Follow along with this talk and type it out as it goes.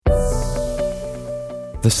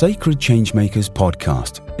The Sacred Changemakers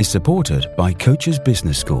podcast is supported by Coaches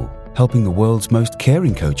Business School, helping the world's most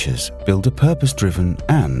caring coaches build a purpose-driven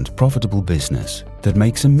and profitable business that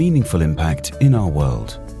makes a meaningful impact in our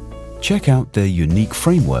world. Check out their unique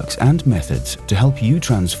frameworks and methods to help you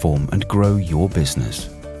transform and grow your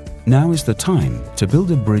business. Now is the time to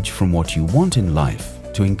build a bridge from what you want in life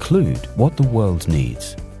to include what the world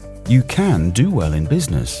needs. You can do well in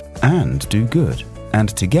business and do good, and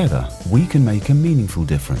together we can make a meaningful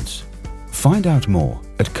difference. Find out more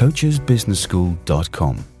at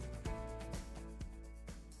coachesbusinessschool.com.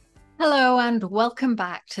 Hello and welcome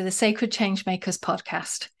back to the Sacred Changemakers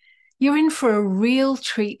podcast. You're in for a real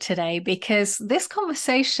treat today because this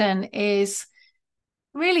conversation is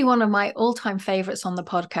really one of my all-time favorites on the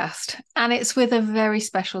podcast, and it's with a very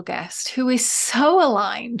special guest who is so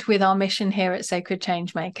aligned with our mission here at Sacred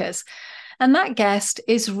Changemakers. And that guest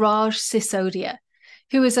is Raj Sisodia,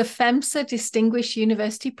 who is a FEMSA Distinguished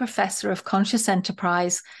University Professor of Conscious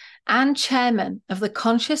Enterprise and Chairman of the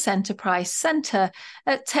Conscious Enterprise Center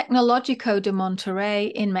at Tecnológico de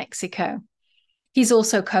Monterrey in Mexico. He's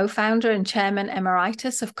also co-founder and Chairman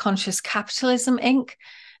Emeritus of Conscious Capitalism, Inc.,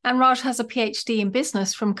 and Raj has a PhD in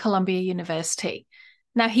business from Columbia University.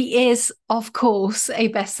 Now, he is, of course, a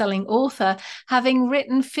best-selling author, having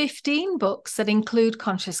written 15 books that include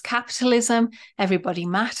Conscious Capitalism, Everybody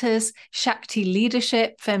Matters, Shakti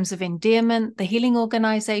Leadership, Firms of Endearment, The Healing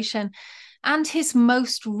Organization, and his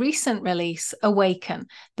most recent release, Awaken,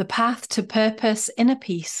 The Path to Purpose, Inner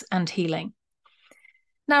Peace and Healing.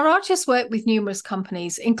 Now, Raj has worked with numerous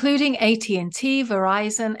companies, including AT&T,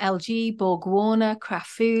 Verizon, LG, Borg Warner, Kraft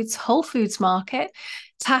Foods, Whole Foods Market,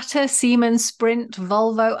 Tata, Siemens, Sprint,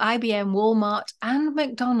 Volvo, IBM, Walmart, and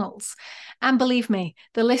McDonald's. And believe me,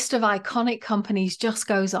 the list of iconic companies just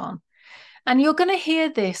goes on. And you're going to hear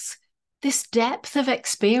this depth of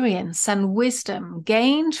experience and wisdom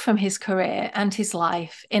gained from his career and his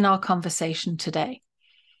life in our conversation today.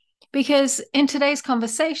 Because in today's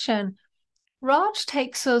conversation, Raj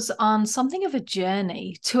takes us on something of a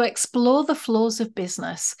journey to explore the flaws of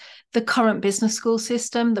business, the current business school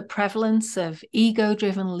system, the prevalence of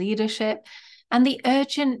ego-driven leadership, and the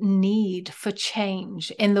urgent need for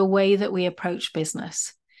change in the way that we approach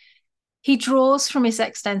business. He draws from his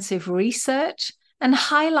extensive research and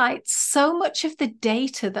highlights so much of the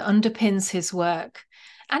data that underpins his work.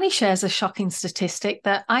 And he shares a shocking statistic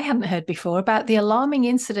that I hadn't heard before about the alarming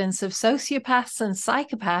incidence of sociopaths and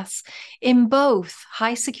psychopaths in both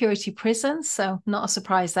high security prisons, so not a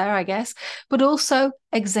surprise there, I guess, but also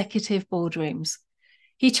executive boardrooms.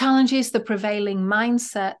 He challenges the prevailing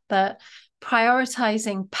mindset that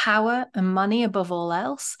prioritizing power and money above all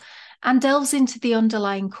else, and delves into the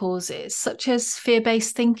underlying causes, such as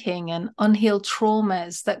fear-based thinking and unhealed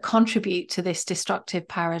traumas that contribute to this destructive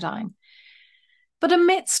paradigm. But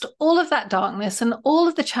amidst all of that darkness and all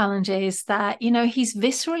of the challenges that, he's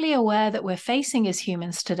viscerally aware that we're facing as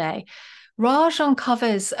humans today, Raj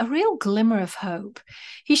uncovers a real glimmer of hope.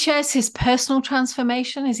 He shares his personal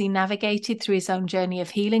transformation as he navigated through his own journey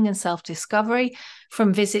of healing and self-discovery,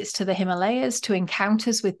 from visits to the Himalayas to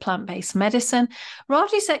encounters with plant-based medicine.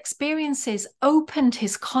 Raj's experiences opened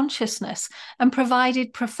his consciousness and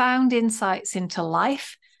provided profound insights into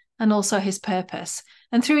life and also his purpose.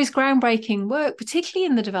 And through his groundbreaking work, particularly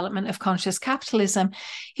in the development of conscious capitalism,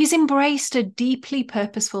 he's embraced a deeply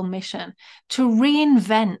purposeful mission to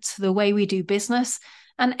reinvent the way we do business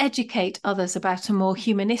and educate others about a more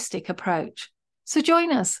humanistic approach. So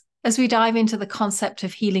join us as we dive into the concept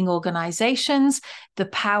of healing organizations, the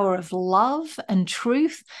power of love and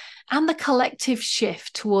truth, and the collective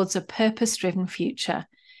shift towards a purpose-driven future.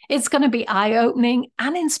 It's going to be eye-opening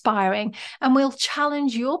and inspiring, and we'll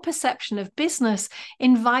challenge your perception of business,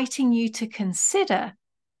 inviting you to consider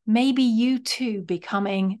maybe you too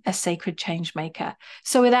becoming a sacred change maker.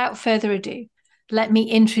 So without further ado, let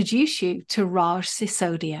me introduce you to Raj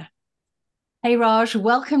Sisodia. Hey Raj,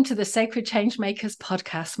 welcome to the Sacred Changemakers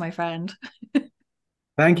podcast, my friend.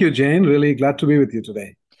 Thank you, Jane. Really glad to be with you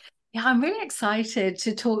today. Yeah, I'm really excited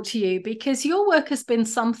to talk to you because your work has been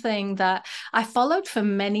something that I followed for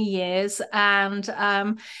many years. And,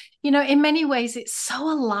 in many ways, it's so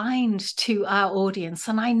aligned to our audience.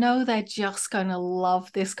 And I know they're just going to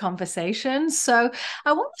love this conversation. So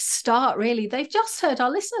I want to start really. Our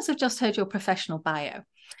listeners have just heard your professional bio.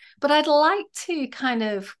 But I'd like to kind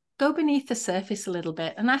of go beneath the surface a little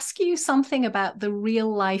bit and ask you something about the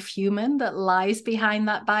real life human that lies behind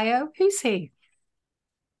that bio. Who's he?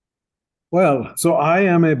 Well, so I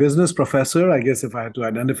am a business professor. I guess if I had to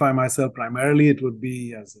identify myself primarily, it would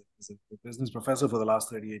be as a business professor for the last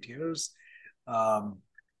 38 years.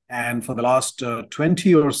 And for the last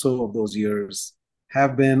 20 or so of those years,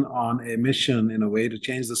 have been on a mission in a way to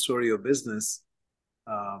change the story of business,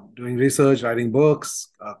 doing research, writing books,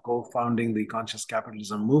 co-founding the conscious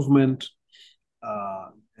capitalism movement,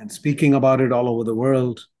 and speaking about it all over the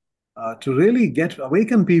world, to really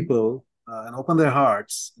awaken people and open their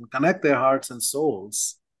hearts and connect their hearts and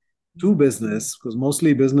souls to business, because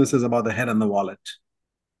mostly business is about the head and the wallet,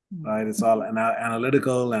 right? It's all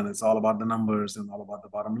analytical, and it's all about the numbers and all about the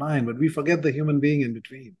bottom line, but we forget the human being in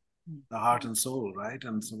between, the heart and soul, right?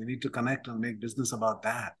 And so we need to connect and make business about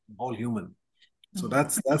that, the whole human. So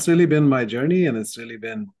that's really been my journey, and it's really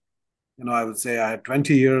been, I would say I had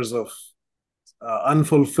 20 years of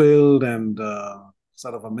unfulfilled and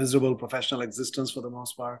sort of a miserable professional existence for the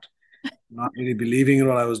most part, not really believing in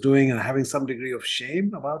what I was doing and having some degree of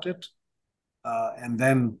shame about it, and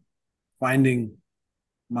then finding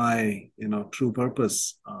my true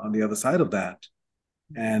purpose on the other side of that,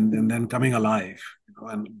 and then coming alive,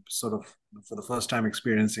 and sort of for the first time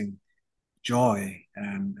experiencing joy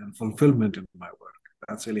and fulfillment in my work.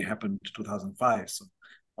 That's really happened in 2005, so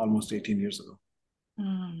almost 18 years ago.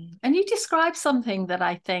 And you describe something that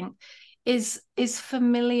I think is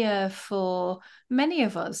familiar for many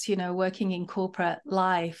of us, working in corporate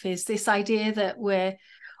life, is this idea that we're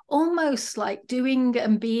almost like doing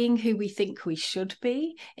and being who we think we should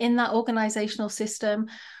be in that organizational system,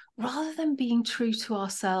 rather than being true to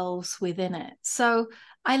ourselves within it. So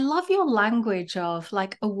I love your language of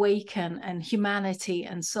like awaken and humanity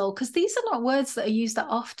and soul, because these are not words that are used that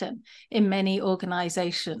often in many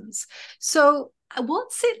organizations. So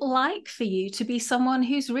what's it like for you to be someone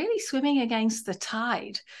who's really swimming against the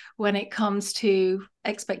tide when it comes to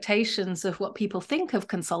expectations of what people think of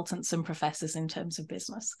consultants and professors in terms of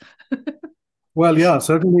business? Well, yeah,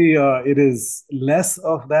 certainly it is less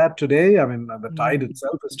of that today. I mean, the tide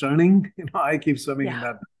itself is turning. I keep swimming in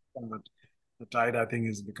that, but the tide, I think,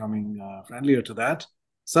 is becoming friendlier to that.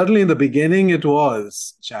 Certainly in the beginning, it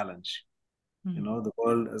was a challenge. The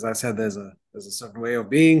world, as I said, there's a certain way of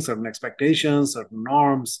being, certain expectations, certain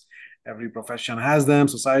norms. Every profession has them,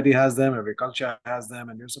 society has them, every culture has them,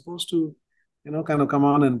 and you're supposed to, kind of come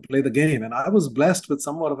on and play the game. And I was blessed with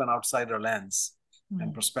somewhat of an outsider lens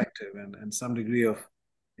and perspective, and some degree of,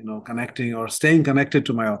 connecting or staying connected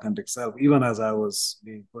to my authentic self, even as I was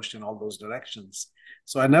being pushed in all those directions.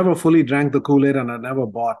 So I never fully drank the Kool-Aid, and I never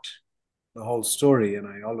bought the whole story. And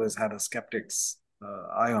I always had a skeptic's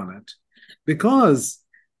eye on it, because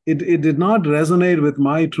it did not resonate with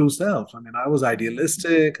my true self. I mean, I was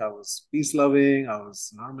idealistic, I was peace-loving, I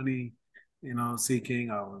was harmony, seeking,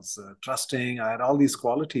 I was trusting. I had all these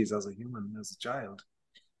qualities as a human, as a child.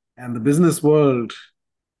 And the business world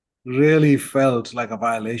really felt like a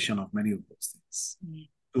violation of many of those things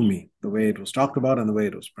to me, the way it was talked about and the way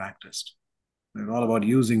it was practiced. It's all about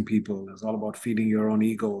using people. It's all about feeding your own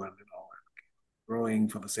ego and, growing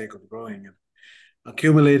for the sake of growing and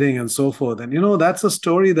accumulating and so forth. And, that's a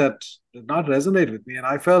story that did not resonate with me. And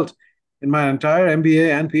I felt in my entire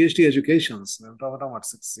MBA and PhD educations, I'm talking about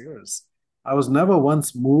 6 years, I was never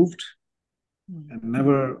once moved and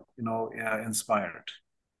never, inspired.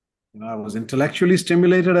 I was intellectually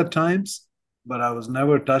stimulated at times, but I was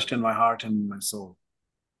never touched in my heart and my soul.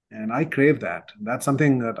 And I crave that. And that's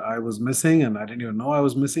something that I was missing, and I didn't even know I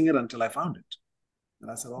was missing it until I found it. And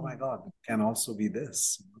I said, oh my God, it can also be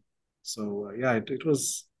this. So yeah, it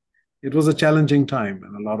was a challenging time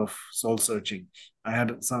and a lot of soul searching. I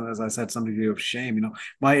had some, as I said, some degree of shame.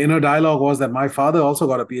 My inner dialogue was that my father also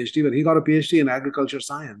got a PhD, but he got a PhD in agriculture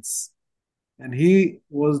science, and he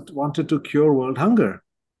wanted to cure world hunger.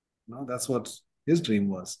 That's what his dream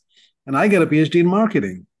was. And I get a PhD in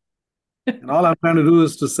marketing. And all I'm trying to do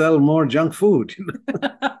is to sell more junk food,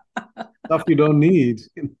 stuff you don't need,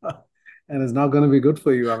 and it's not going to be good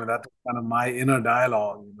for you. I mean, that's kind of my inner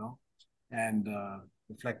dialogue, and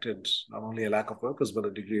reflected not only a lack of purpose, but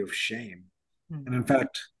a degree of shame. And in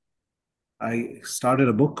fact, I started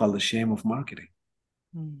a book called The Shame of Marketing.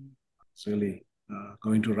 It's really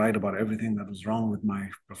going to write about everything that was wrong with my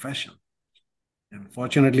profession. And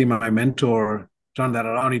fortunately, my mentor turned that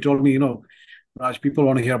around. He told me, Raj, people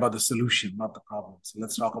want to hear about the solution, not the problem. So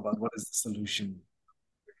let's talk about what is the solution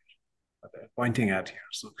that they're pointing at here.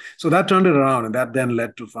 So that turned it around, and that then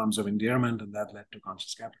led to Forms of Endearment, and that led to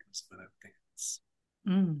conscious capitalism and everything else.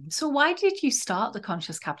 So why did you start the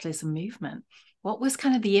conscious capitalism movement? What was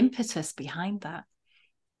kind of the impetus behind that?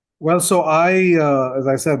 Well, so as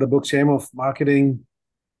I said, the book Shame of Marketing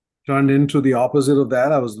turned into the opposite of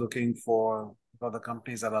that. I was looking for the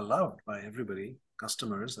companies that are loved by everybody,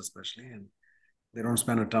 customers especially, and they don't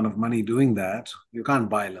spend a ton of money doing that. You can't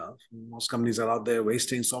buy love. Most companies are out there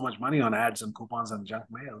wasting so much money on ads and coupons and junk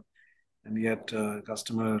mail. And yet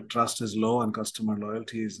customer trust is low and customer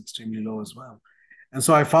loyalty is extremely low as well. And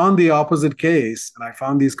so I found the opposite case, and I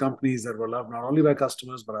found these companies that were loved not only by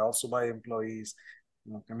customers, but also by employees,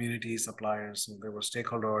 community, suppliers. So they were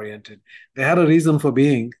stakeholder oriented. They had a reason for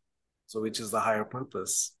being, so which is the higher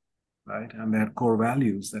purpose, right? And they had core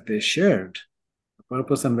values that they shared. The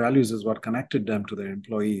purpose and values is what connected them to their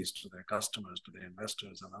employees, to their customers, to their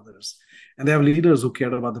investors and others. And they have leaders who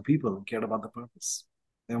cared about the people and cared about the purpose.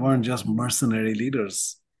 They weren't just mercenary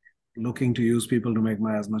leaders looking to use people to make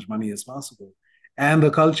as much money as possible. And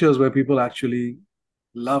the cultures where people actually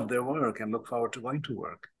love their work and look forward to going to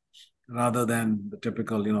work, rather than the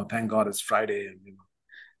typical, thank God it's Friday and,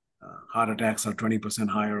 heart attacks are 20%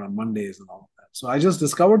 higher on Mondays and all of that. So I just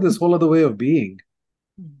discovered this whole other way of being.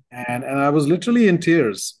 And I was literally in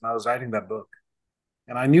tears when I was writing that book.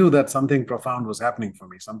 And I knew that something profound was happening for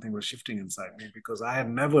me. Something was shifting inside me because I had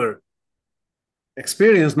never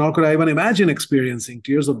experienced, nor could I even imagine experiencing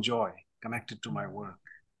tears of joy connected to my work.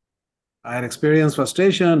 I had experienced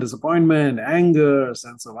frustration, disappointment, anger,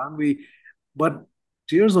 sense of ennui, but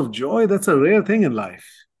tears of joy, that's a rare thing in life.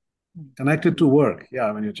 Connected to work.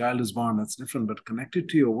 Yeah, when your child is born, that's different, but connected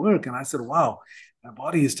to your work. And I said, wow, my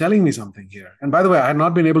body is telling me something here. And by the way, I had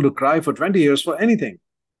not been able to cry for 20 years for anything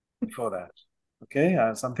before that. Okay,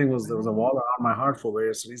 there was a wall around my heart for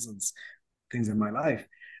various reasons, things in my life.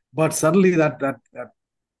 But suddenly that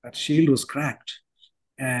shield was cracked.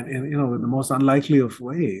 And in the most unlikely of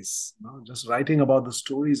ways, just writing about the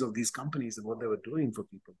stories of these companies and what they were doing for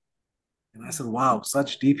people. And I said, wow,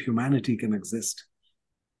 such deep humanity can exist,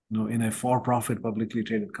 in a for-profit publicly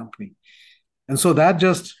traded company. And so that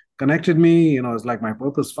just connected me, it's like my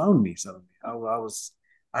purpose found me suddenly.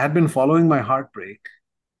 I had been following my heartbreak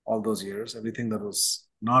all those years, everything that was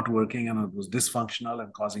not working and it was dysfunctional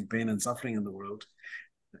and causing pain and suffering in the world,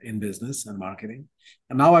 in business and marketing.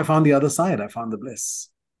 And now I found the other side. I found the bliss.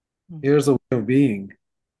 Here's a way of being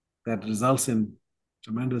that results in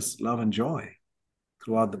tremendous love and joy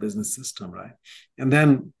throughout the business system, right? And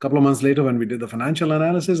then a couple of months later, when we did the financial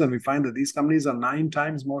analysis and we find that these companies are 9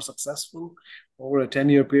 times more successful over a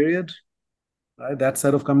 10-year period, right? That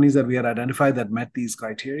set of companies that we had identified that met these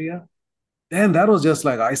criteria, then that was just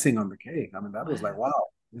like icing on the cake. I mean, that was like, wow,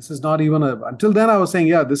 this is not even until then I was saying,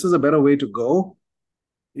 yeah, this is a better way to go.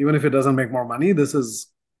 Even if it doesn't make more money, this is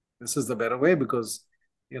the better way because,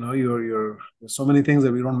 there's so many things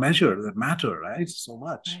that we don't measure that matter, right? So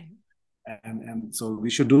much. Right. And so we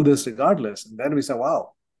should do this regardless. And then we said,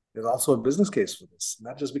 wow, there's also a business case for this. And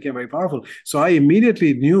that just became very powerful. So I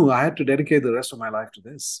immediately knew I had to dedicate the rest of my life to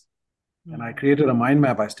this. And I created a mind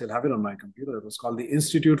map. I still have it on my computer. It was called the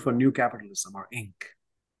Institute for New Capitalism, or INC.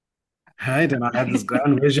 Right? And I had this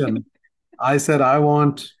grand vision. I said, I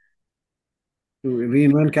want to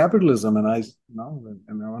reinvent capitalism, and I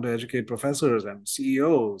want to educate professors and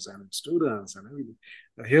CEOs and students and everything.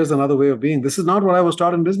 Here's another way of being. This is not what I was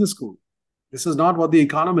taught in business school. This is not what the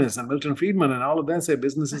economists and Milton Friedman and all of them say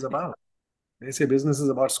business is about. They say business is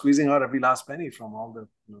about squeezing out every last penny from all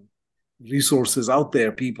the resources out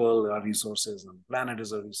there. People are resources, and planet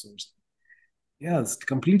is a resource. Yeah, it's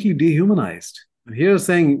completely dehumanized. And here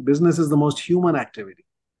saying business is the most human activity.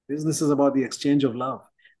 Business is about the exchange of love.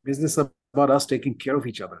 Business is about us taking care of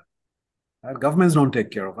each other. Right? Governments don't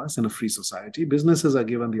take care of us in a free society. Businesses are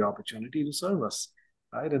given the opportunity to serve us,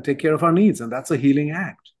 right, and take care of our needs, and that's a healing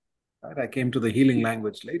act. Right? I came to the healing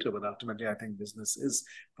language later, but ultimately I think business is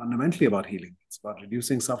fundamentally about healing. It's about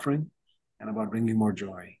reducing suffering and about bringing more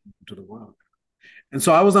joy into the world. And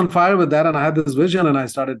so I was on fire with that, and I had this vision, and I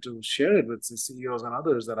started to share it with the CEOs and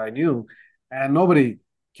others that I knew, and nobody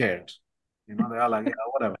cared. They are like, yeah,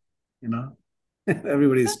 whatever,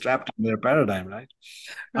 Everybody's trapped in their paradigm, right?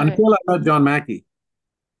 Until I met John Mackey.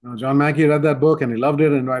 John Mackey read that book and he loved it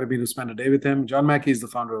and invited me to spend a day with him. John Mackey is the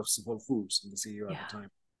founder of Whole Foods and the CEO at the time.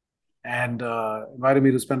 And invited me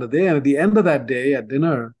to spend a day. And at the end of that day at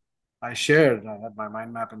dinner, I had my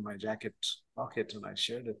mind map in my jacket pocket and I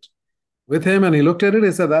shared it with him. And he looked at it.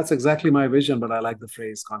 He said, that's exactly my vision, but I like the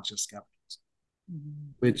phrase conscious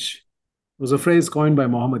capitalism, which was a phrase coined by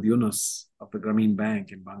Muhammad Yunus of the Grameen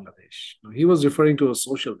Bank in Bangladesh. Now, he was referring to a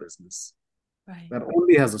social business that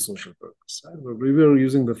only has a social purpose. Right? We were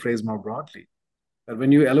using the phrase more broadly, that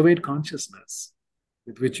when you elevate consciousness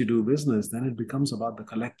with which you do business, then it becomes about the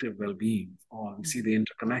collective well-being. We see the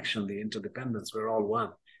interconnection, the interdependence. We're all one,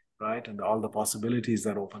 right? And all the possibilities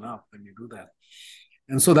that open up when you do that.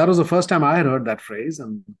 And so that was the first time I had heard that phrase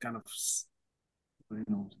and kind of,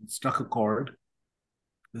 struck a chord.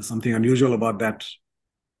 There's something unusual about that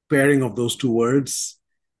pairing of those two words.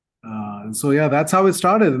 And so, that's how it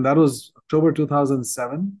started. And that was October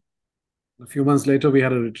 2007. A few months later, we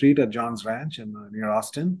had a retreat at John's Ranch near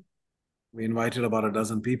Austin. We invited about a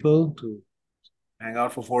dozen people to hang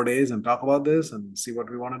out for 4 days and talk about this and see what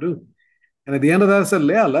we want to do. And at the end of that, I said,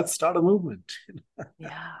 yeah, let's start a movement.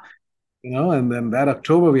 Yeah. And then that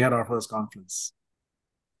October, we had our first conference.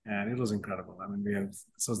 And it was incredible. I mean,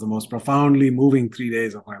 this was the most profoundly moving 3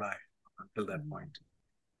 days of my life until that point.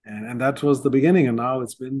 And that was the beginning. And now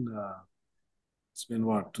it's been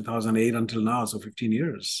what, 2008 until now, so 15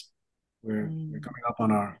 years. We're coming up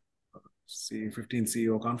on our 15th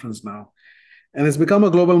CEO conference now. And it's become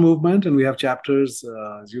a global movement, and we have chapters,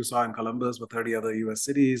 as you saw in Columbus, with 30 other US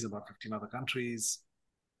cities, about 15 other countries.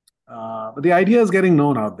 But the idea is getting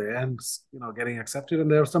known out there and getting accepted. And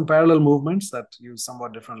there are some parallel movements that use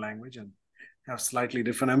somewhat different language and have slightly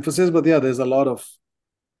different emphasis. But yeah, there's a lot of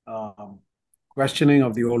questioning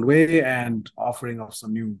of the old way and offering of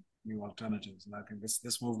some new alternatives. And I think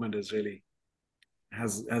this movement is really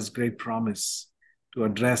has great promise to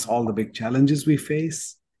address all the big challenges we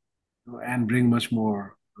face and bring much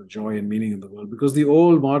more joy and meaning in the world. Because the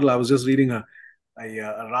old model, I was just reading a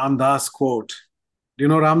Ram Dass quote. Do you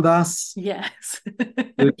know Ram Dass? Yes.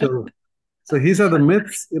 So he said the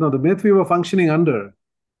myth we were functioning under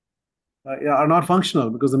are not functional,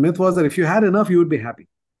 because the myth was that if you had enough, you would be happy.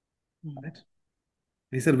 Right?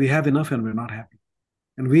 He said, we have enough and we're not happy.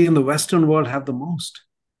 And we in the Western world have the most,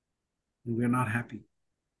 and we're not happy.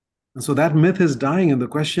 And so that myth is dying. And the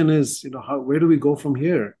question is, where do we go from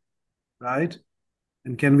here? Right?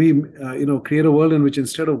 And can we, create a world in which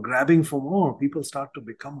instead of grabbing for more, people start to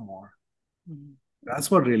become more?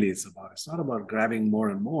 That's what really it's about. It's not about grabbing more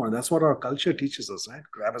and more. That's what our culture teaches us, right?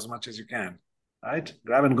 Grab as much as you can, right?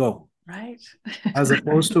 Grab and go. Right. As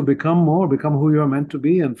opposed to become more, become who you are meant to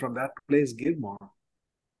be, and from that place give more.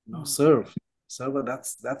 Serve.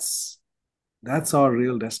 That's our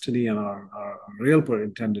real destiny and our real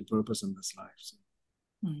intended purpose in this life. So,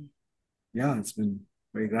 yeah, it's been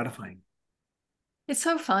very gratifying. It's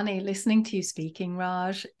so funny listening to you speaking,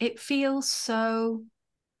 Raj. It feels so,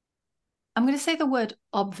 I'm going to say the word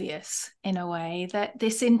obvious in a way, that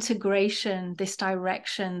this integration, this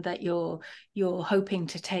direction that you're hoping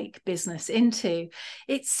to take business into,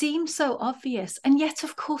 it seems so obvious. And yet,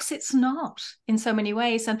 of course, it's not in so many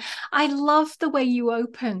ways. And I love the way you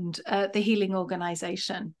opened the Healing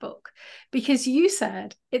Organization book, because you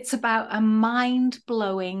said it's about a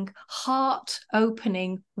mind-blowing,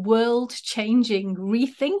 heart-opening, world-changing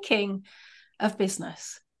rethinking of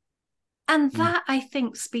business. And that, I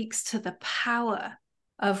think, speaks to the power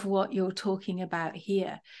of what you're talking about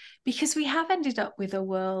here, because we have ended up with a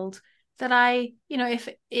world that if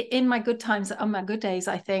in my good times, on my good days,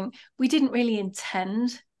 I think we didn't really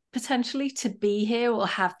intend potentially to be here or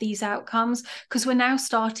have these outcomes, because we're now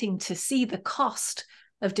starting to see the cost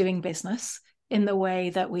of doing business in the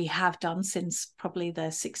way that we have done since probably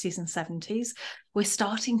the 60s and 70s. We're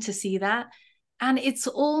starting to see that. And it's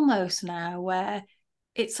almost now where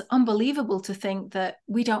it's unbelievable to think that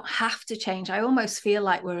we don't have to change. I almost feel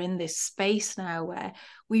like we're in this space now where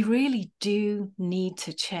we really do need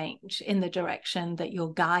to change in the direction that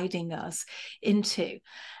you're guiding us into.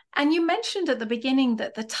 And you mentioned at the beginning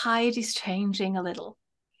that the tide is changing a little.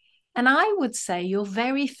 And I would say your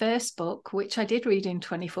very first book, which I did read in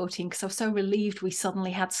 2014, because I was so relieved we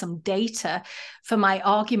suddenly had some data for my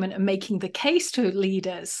argument and making the case to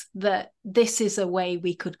leaders that this is a way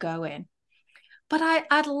we could go in. But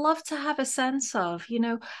I'd love to have a sense of,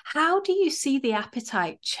 how do you see the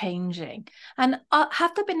appetite changing? And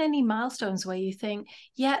have there been any milestones where you think,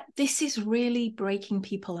 yeah, this is really breaking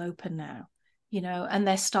people open now, and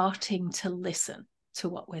they're starting to listen to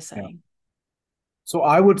what we're saying? Yeah. So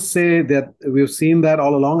I would say that we've seen that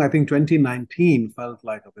all along. I think 2019 felt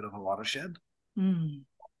like a bit of a watershed,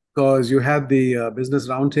 because you had the Business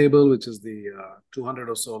Roundtable, which is the 200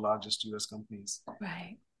 or so largest US companies.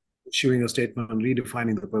 Right. Issuing a statement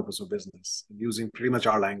redefining the purpose of business, using pretty much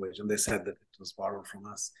our language. And they said that it was borrowed from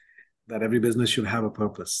us, that every business should have a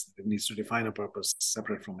purpose. It needs to define a purpose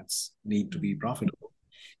separate from its need to be profitable.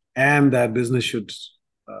 And that business should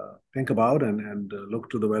think about and look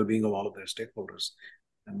to the well-being of all of their stakeholders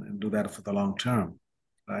and do that for the long term,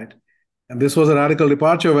 right? And this was a radical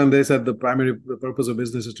departure when they said the purpose of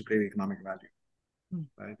business is to create economic value,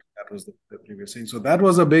 right? That was the previous thing. So that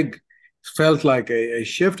was felt like a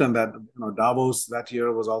shift, and that Davos that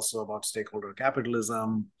year was also about stakeholder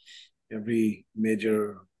capitalism. Every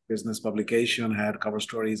major business publication had cover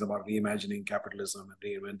stories about reimagining capitalism and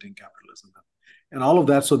reinventing capitalism and all of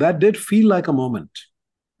that. So that did feel like a moment,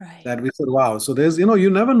 right, that we said, wow. So there's, you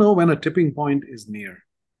never know when a tipping point is near,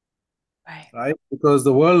 right? Because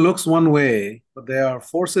the world looks one way, but there are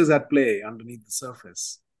forces at play underneath the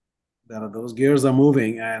surface those gears are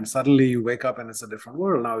moving, and suddenly you wake up and it's a different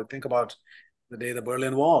world. Now think about the day the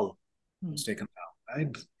Berlin Wall was taken down,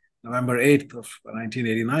 right? November 8th of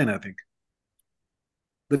 1989, I think.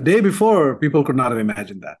 The day before, people could not have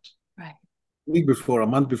imagined that. Right. A week before, a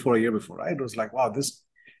month before, a year before, right? It was like, wow, this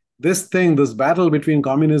battle between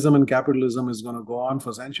communism and capitalism is going to go on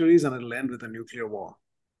for centuries, and it'll end with a nuclear war.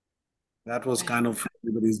 That was kind of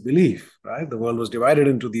everybody's belief, right? The world was divided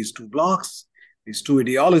into these two blocks, these two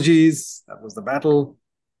ideologies. That was the battle,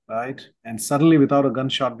 right? And suddenly, without a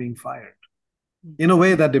gunshot being fired, in a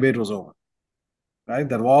way, that debate was over, right?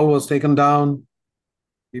 That wall was taken down.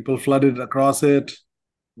 People flooded across it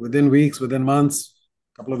within weeks, within months,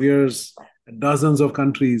 a couple of years. Dozens of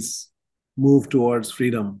countries moved towards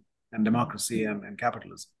freedom and democracy and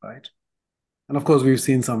capitalism, right? And of course, we've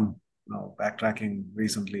seen some backtracking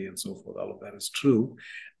recently and so forth. All of that is true.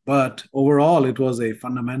 But overall, it was a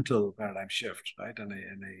fundamental paradigm shift, right? And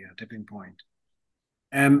a tipping point.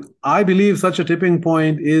 And I believe such a tipping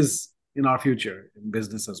point is in our future in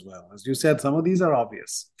business as well. As you said, some of these are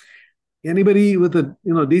obvious. Anybody with a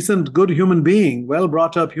decent, good human being, well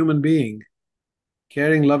brought up human being,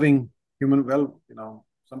 caring, loving human,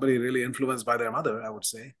 somebody really influenced by their mother, I would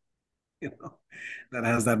say, that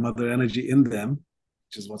has that mother energy in them,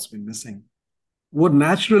 which is what's been missing, would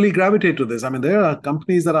naturally gravitate to this. I mean, there are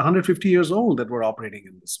companies that are 150 years old that were operating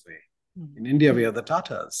in this way. In India, we have the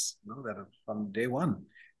Tatas, that have from day one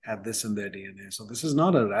had this in their DNA. So this is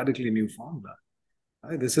not a radically new formula.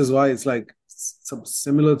 Right? This is why it's like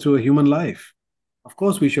similar to a human life. Of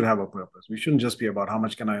course, we should have a purpose. We shouldn't just be about how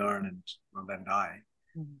much can I earn and then die,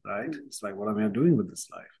 right? It's like, what am I doing with this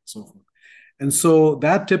life? And so forth. And so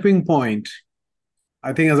that tipping point,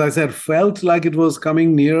 I think, as I said, felt like it was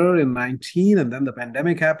coming nearer in 19, and then the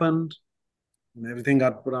pandemic happened, and everything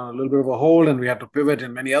got put on a little bit of a hold, and we had to pivot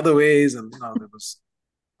in many other ways, and there was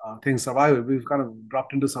things survival. We've kind of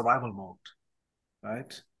dropped into survival mode,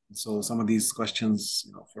 right? And so some of these questions,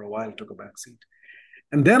 for a while took a back seat.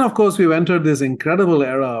 And then, of course, we've entered this incredible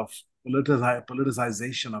era of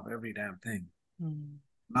politicization of every damn thing.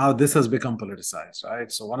 Now this has become politicized,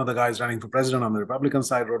 right? So one of the guys running for president on the Republican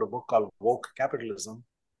side wrote a book called Woke Capitalism,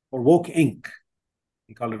 or Woke Inc.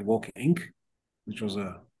 He called it Woke Inc., which was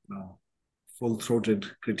a full-throated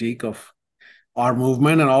critique of our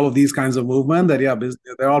movement and all of these kinds of movement that,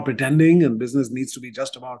 they're all pretending and business needs to be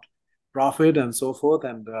just about profit and so forth.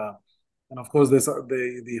 And of course,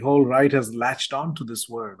 the whole right has latched on to this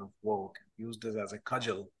word of woke, used it as a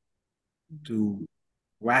cudgel to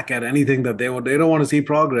whack at anything that they don't want to see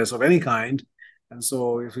progress of any kind. And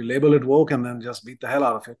so if we label it woke and then just beat the hell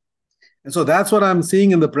out of it. And so that's what I'm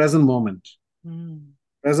seeing in the present moment.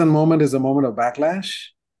 Present moment is a moment of backlash.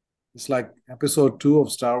 It's like episode 2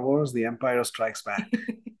 of Star Wars, The Empire Strikes Back.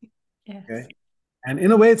 Yes. Okay. And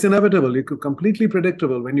in a way, it's inevitable. It's completely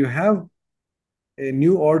predictable when you have a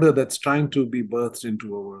new order that's trying to be birthed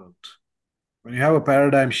into a world. When you have a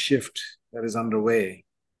paradigm shift that is underway,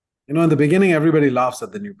 in the beginning, everybody laughs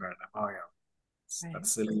at the new paradigm. Oh, yeah,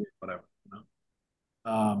 that's silly, whatever.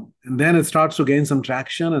 And then it starts to gain some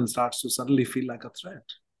traction and starts to suddenly feel like a threat.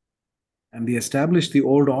 And the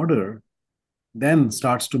old order, then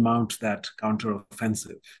starts to mount that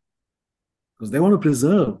counteroffensive because they want to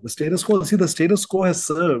preserve the status quo. See, the status quo has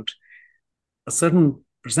served a certain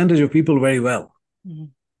percentage of people very well.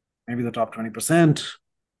 Maybe the top 20%,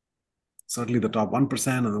 certainly the top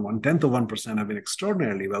 1% and the 1/10 of 1% have been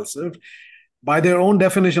extraordinarily well served by their own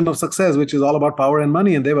definition of success, which is all about power and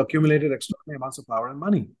money. And they've accumulated extraordinary amounts of power and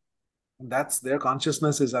money. And that's their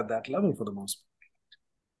consciousness is at that level for the most part.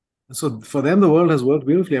 And so for them, the world has worked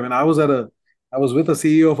beautifully. I mean, I was with a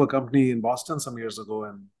CEO of a company in Boston some years ago,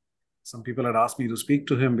 and some people had asked me to speak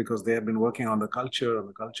to him because they had been working on the culture, and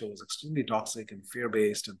the culture was extremely toxic and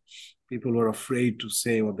fear-based, and people were afraid to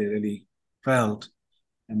say what they really felt,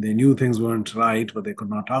 and they knew things weren't right, but they could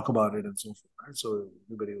not talk about it and so forth. Right? So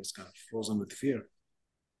everybody was kind of frozen with fear.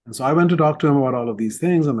 And so I went to talk to him about all of these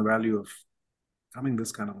things and the value of becoming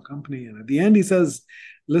this kind of a company. And at the end, he says,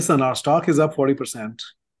 listen, our stock is up 40%.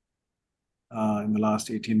 In the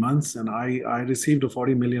last 18 months, and I received a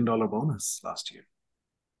 $40 million bonus last year.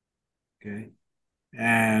 Okay.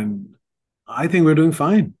 And I think we're doing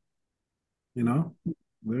fine.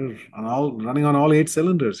 We're running on all 8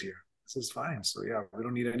 cylinders here. This is fine. So yeah, we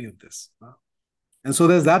don't need any of this. And so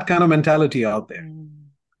there's that kind of mentality out there.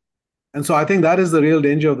 And so I think that is the real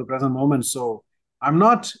danger of the present moment. So I'm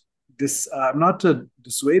not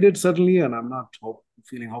dissuaded, certainly, and I'm not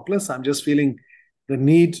feeling hopeless. I'm just feeling the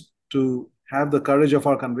need to have the courage of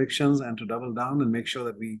our convictions and to double down and make sure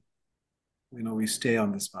that we stay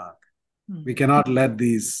on this path. We cannot let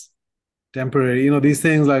these temporary, these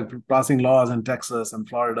things like passing laws in Texas and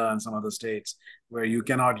Florida and some other states where you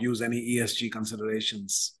cannot use any ESG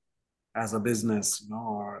considerations as a business,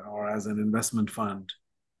 or as an investment fund,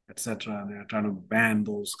 etc. And they're trying to ban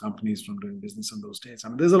those companies from doing business in those states. I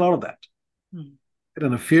mean, there's a lot of that.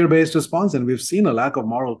 And a fear-based response. And we've seen a lack of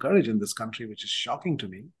moral courage in this country, which is shocking to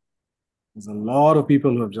me. There's a lot of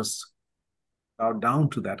people who have just bowed down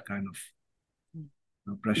to that kind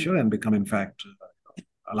of pressure and become, in fact,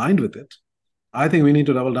 aligned with it. I think we need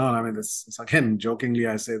to double down. I mean, this again, jokingly,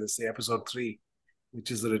 I say this, episode 3,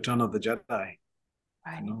 which is the return of the Jedi.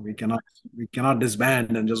 Right. We cannot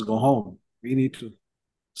disband and just go home. We need to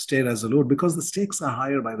stay resolute because the stakes are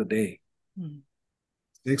higher by the day.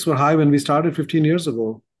 Stakes were high when we started 15 years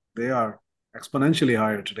ago. They are exponentially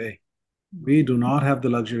higher today. We do not have the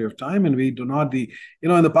luxury of time, and we do not in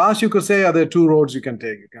the past you could say, there are 2 roads you can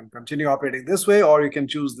take. You can continue operating this way, or you can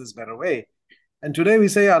choose this better way. And today we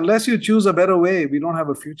say, unless you choose a better way, we don't have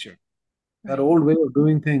a future. That old way of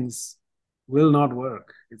doing things will not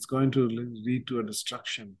work. It's going to lead to a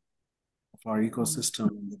destruction of our ecosystem,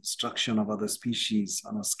 the destruction of other species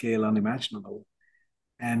on a scale unimaginable.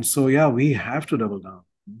 And so, we have to double down.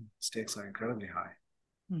 Stakes are incredibly high.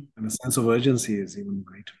 And the sense of urgency is even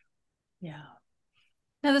greater. Yeah.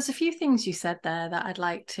 Now, there's a few things you said there that I'd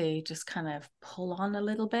like to just kind of pull on a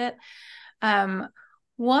little bit.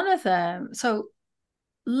 One of them, so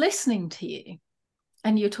listening to you,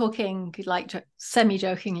 and you're talking like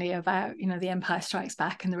semi-jokingly about, The Empire Strikes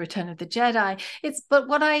Back and the Return of the Jedi. But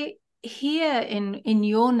what I hear in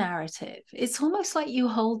your narrative, it's almost like you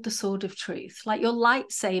hold the sword of truth, like your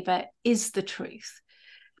lightsaber is the truth,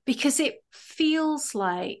 because it feels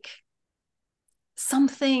like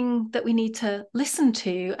something that we need to listen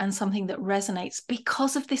to and something that resonates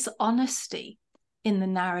because of this honesty in the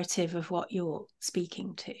narrative of what you're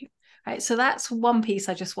speaking to. Right. So that's one piece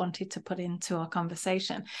I just wanted to put into our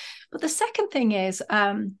conversation. But the second thing is,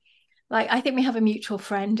 I think we have a mutual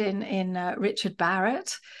friend in Richard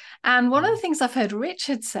Barrett. And one of the things I've heard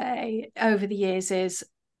Richard say over the years is,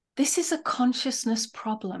 this is a consciousness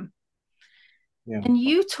problem. Yeah. And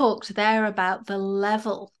you talked there about the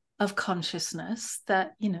level of consciousness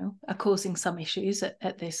that, are causing some issues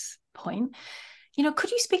at this point.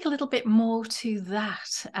 Could you speak a little bit more to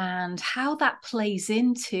that and how that plays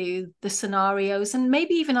into the scenarios and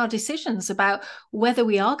maybe even our decisions about whether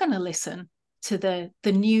we are going to listen to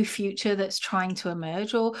the new future that's trying to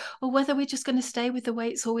emerge, or whether we're just going to stay with the way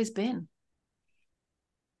it's always been?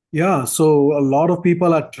 Yeah, so a lot of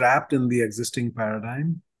people are trapped in the existing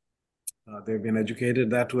paradigm. They've been educated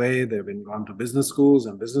that way. They've been gone to business schools,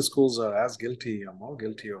 and business schools are as guilty or more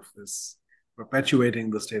guilty of this,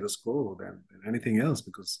 perpetuating the status quo than anything else.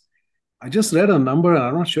 Because I just read a number, and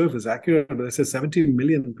I'm not sure if it's accurate, but it says 70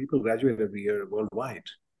 million people graduate every year worldwide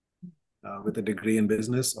with a degree in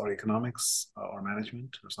business or economics or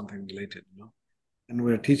management or something related. And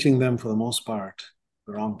we're teaching them, for the most part,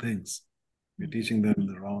 the wrong things. We're teaching them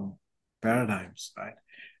the wrong paradigms, right?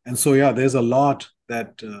 And so, there's a lot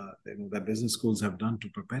that that business schools have done to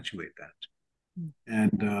perpetuate that.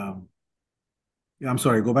 And I'm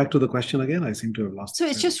sorry, go back to the question again. I seem to have lost. So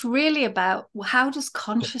it's just really about, how does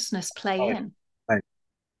consciousness play in? Right.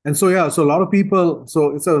 And so, so a lot of people,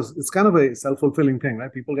 so it's kind of a self-fulfilling thing,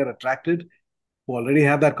 right? People get attracted who already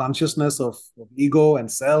have that consciousness of ego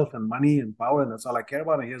and self and money and power, and that's all I care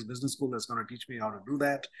about. And here's business school that's going to teach me how to do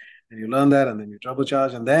that. And you learn that, and then you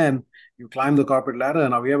turbocharge, and then you climb the corporate ladder.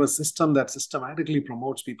 And now we have a system that systematically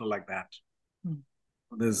promotes people like that.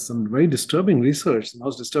 There's some very disturbing research. The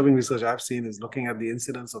most disturbing research I've seen is looking at the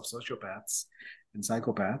incidence of sociopaths and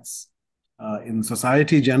psychopaths in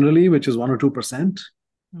society generally, which is 1 or 2%.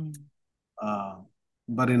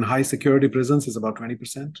 But in high security prisons, it's about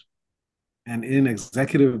 20%. And in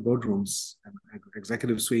executive boardrooms and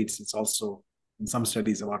executive suites, it's also, in some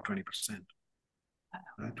studies, about 20%.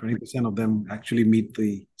 20% of them actually meet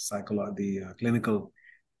the clinical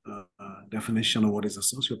definition of what is a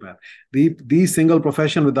sociopath. The single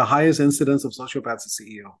profession with the highest incidence of sociopaths is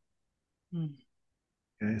CEO.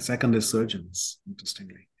 Okay? Second is surgeons,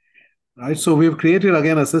 interestingly. Right, so we've created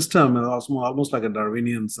again a system, almost like a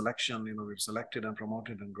Darwinian selection. We've selected and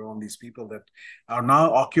promoted and grown these people that are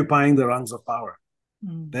now occupying the rungs of power.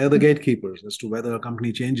 They're the gatekeepers as to whether a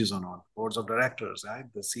company changes or not. Boards of directors, right?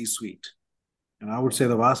 The C-suite. And I would say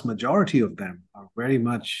the vast majority of them are very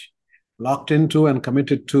much locked into and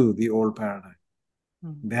committed to the old paradigm.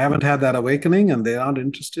 They haven't had that awakening, and they aren't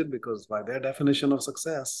interested because, by their definition of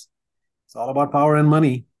success, it's all about power and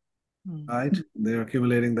money. Right? They're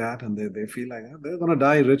accumulating that, and they feel like they're going to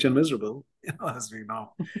die rich and miserable, as we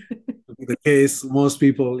know. To be the case, most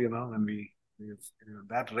people, when we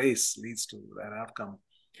that race leads to that outcome.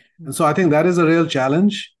 And so I think that is a real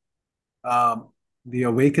challenge. The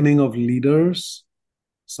awakening of leaders,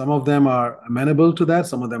 some of them are amenable to that,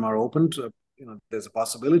 some of them are open to, there's a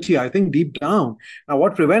possibility, I think, deep down. Now,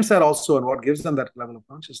 what prevents that also and what gives them that level of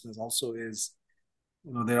consciousness also is,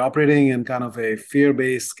 they're operating in kind of a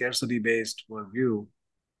fear-based, scarcity-based worldview.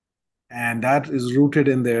 And that is rooted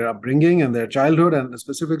in their upbringing and their childhood, and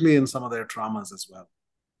specifically in some of their traumas as well.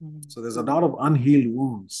 So there's a lot of unhealed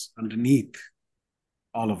wounds underneath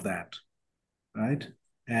all of that, right?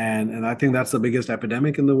 And I think that's the biggest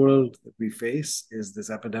epidemic in the world that we face, is this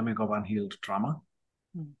epidemic of unhealed trauma.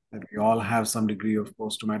 That we all have some degree of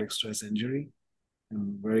post-traumatic stress injury,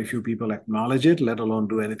 and very few people acknowledge it, let alone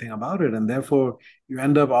do anything about it. And therefore, you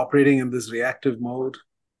end up operating in this reactive mode,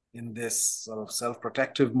 in this sort of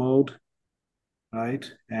self-protective mode,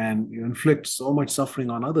 right? And you inflict so much suffering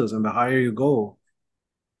on others. And the higher you go,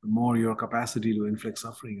 the more your capacity to inflict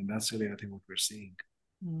suffering. And that's really, I think, what we're seeing.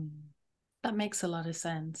 That makes a lot of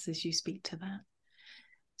sense as you speak to that.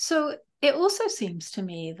 So it also seems to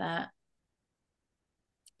me that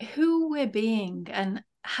who we're being, and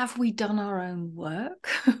have we done our own work,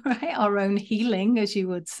 right? Our own healing, as you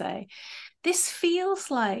would say. This feels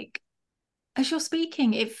like, as you're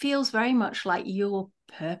speaking, it feels very much like your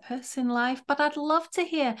purpose in life. But I'd love to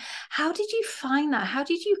hear, how did you find that? How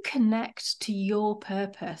did you connect to your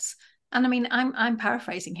purpose? And I mean, I'm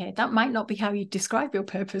paraphrasing here. That might not be how you describe your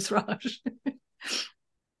purpose, Raj.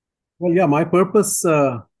 Well, yeah, my purpose,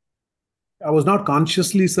 I was not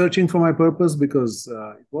consciously searching for my purpose because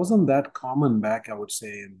it wasn't that common back, I would say,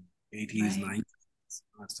 in 80s, right. 90s,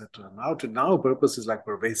 etc. Now purpose is like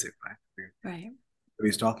pervasive, right? Right.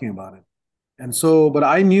 He's talking about it. And so, but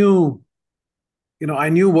I knew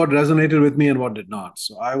what resonated with me and what did not.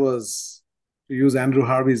 So I was, to use Andrew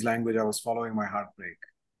Harvey's language, I was following my heartbreak.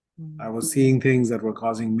 I was seeing things that were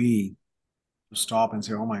causing me to stop and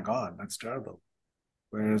say, oh my God, that's terrible.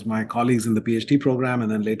 Whereas my colleagues in the PhD program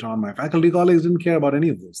and then later on my faculty colleagues didn't care about any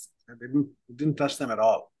of those things. It didn't touch them at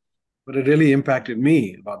all. But it really impacted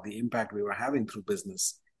me about the impact we were having through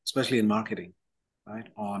business, especially in marketing, right,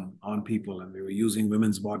 on people. And we were using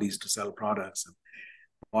women's bodies to sell products, and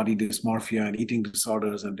body dysmorphia and eating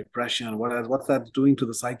disorders and depression. What's that doing to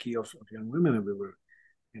the psyche of young women? And we were,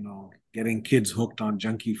 getting kids hooked on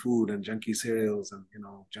junky food and junky cereals and,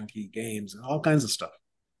 junky games and all kinds of stuff,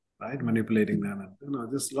 right? Manipulating them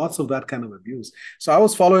and, just lots of that kind of abuse. So I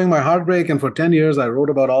was following my heartbreak, and for 10 years, I wrote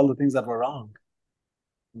about all the things that were wrong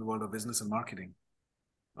in the world of business and marketing.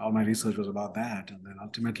 All my research was about that. And then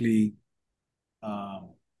ultimately,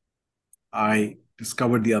 I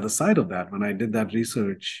discovered the other side of that. When I did that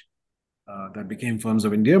research that became Firms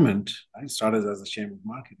of Endearment, I started as a shame of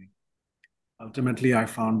marketing. Ultimately, I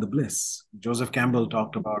found the bliss. Joseph Campbell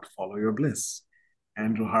talked about follow your bliss.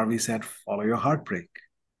 Andrew Harvey said, follow your heartbreak.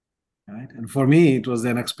 Right? And for me, it was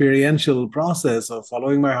an experiential process of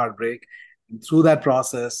following my heartbreak. And through that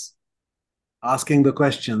process, asking the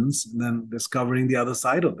questions, and then discovering the other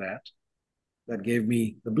side of that gave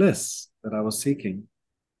me the bliss that I was seeking,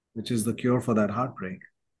 which is the cure for that heartbreak.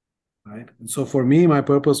 Right? And so for me, my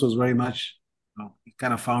purpose was very much, it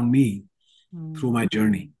kind of found me through my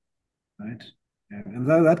journey. Right? And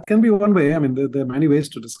that can be one way. I mean, there are many ways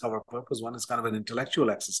to discover purpose. One is kind of an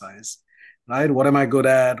intellectual exercise, right? What am I good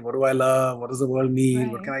at? What do I love? What does the world need?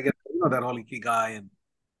 Right. What can I get? That whole ikigai. And,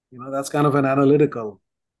 that's kind of an analytical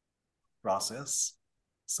process,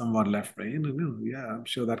 somewhat left brain. And, yeah, I'm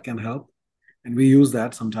sure that can help. And we use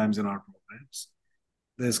that sometimes in our programs.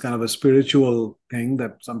 There's kind of a spiritual thing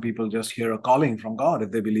that some people just hear a calling from God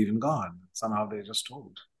if they believe in God. Somehow they're just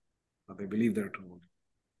told, or they believe they're told.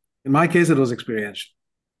 In my case, it was experiential.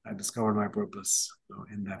 I discovered my purpose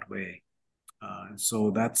in that way. And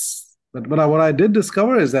so but what I did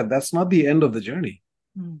discover is that that's not the end of the journey.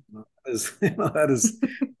 That's a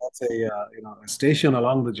station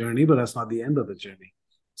along the journey, but that's not the end of the journey.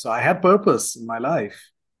 So I had purpose in my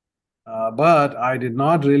life, but I did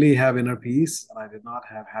not really have inner peace, and I did not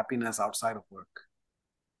have happiness outside of work.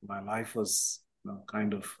 My life was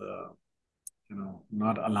kind of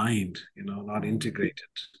not aligned, not integrated.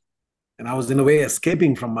 And I was in a way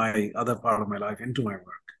escaping from my other part of my life into my work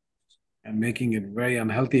and making it very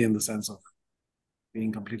unhealthy in the sense of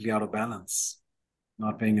being completely out of balance,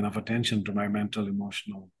 not paying enough attention to my mental,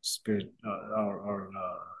 emotional, spirit, or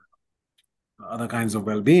other kinds of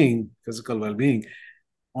well-being, physical well-being,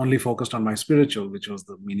 only focused on my spiritual, which was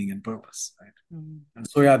the meaning and purpose. Right? And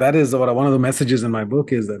so, yeah, that is one of the messages in my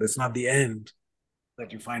book, is that it's not the end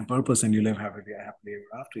that you find purpose and you live happily ever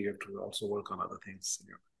after. You have to also work on other things in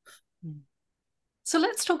your life. So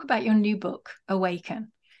let's talk about your new book,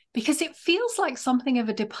 Awaken. because it feels like something of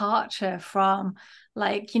a departure from,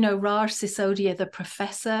 like, Raj Sisodia, the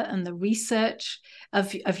professor and the research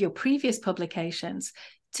of your previous publications,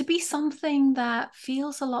 to be something that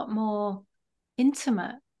feels a lot more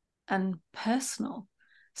intimate and personal.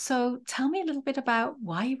 So tell me a little bit about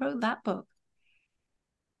why you wrote that book.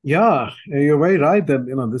 Yeah, you're very right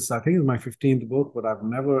that, this, I think, is my 15th book, but I've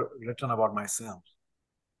never written about myself.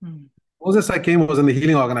 Mm. Closest I came was in the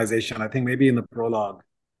healing organization. I think maybe in the prologue,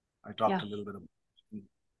 I talked a little bit about it.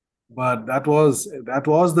 But that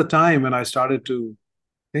was the time when I started to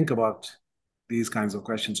think about these kinds of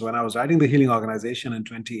questions. So when I was writing the healing organization in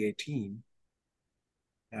 2018,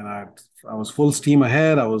 and I was full steam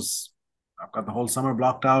ahead. I've got the whole summer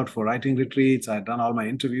blocked out for writing retreats. I had done all my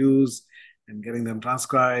interviews and getting them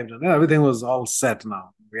transcribed, and everything was all set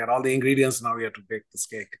now. We had all the ingredients. Now we had to bake this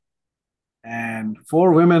cake. And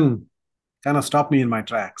four women kind of stopped me in my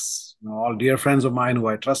tracks. All dear friends of mine who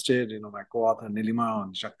I trusted. My co-author Nilima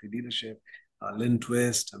on Shakti Leadership, Lynn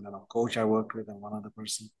Twist, and then a coach I worked with, and one other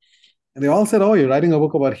person. And they all said, "Oh, you're writing a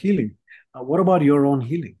book about healing. What about your own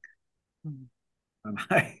healing?" Mm-hmm. And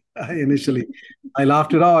I initially, I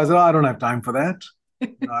laughed it off. I said, "Oh, I don't have time for that.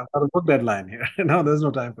 I've got a book deadline here. No, there's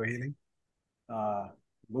no time for healing. The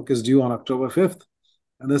book is due on October 5th."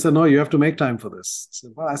 And they said, "No, you have to make time for this."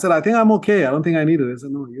 I said, "I think I'm okay. I don't think I need it." They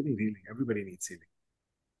said, "No, you need healing. Everybody needs healing.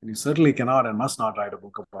 And you certainly cannot and must not write a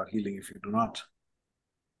book about healing if you do not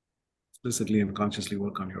explicitly and consciously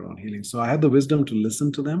work on your own healing." So I had the wisdom to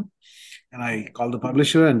listen to them. And I called the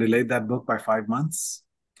publisher and delayed that book by 5 months.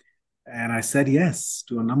 And I said yes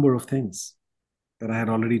to a number of things that I had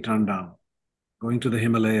already turned down. Going to the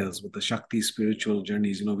Himalayas with the Shakti spiritual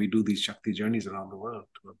journeys. We do these Shakti journeys around the world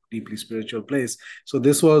to a deeply spiritual place. So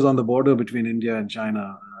this was on the border between India and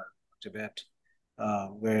China, Tibet,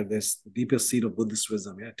 where there's the deepest seat of Buddhist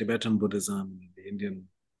wisdom, Tibetan Buddhism, the Indian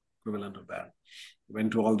equivalent of that.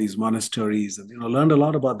 Went to all these monasteries and learned a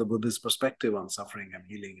lot about the Buddhist perspective on suffering and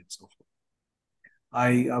healing and so forth.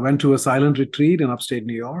 I went to a silent retreat in upstate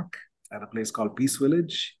New York at a place called Peace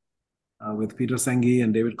Village with Peter Senge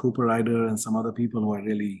and David Cooper Ryder and some other people who I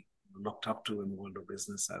really looked up to in the world of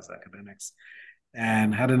business as academics,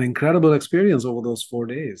 and had an incredible experience over those 4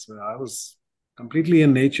 days where I was completely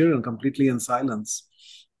in nature and completely in silence,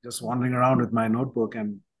 just wandering around with my notebook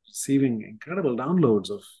and receiving incredible downloads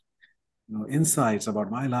of insights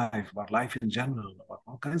about my life, about life in general, about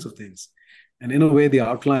all kinds of things. And in a way, the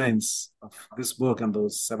outlines of this book and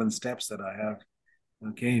those 7 steps that I have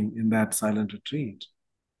came in that silent retreat.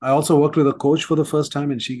 I also worked with a coach for the first time,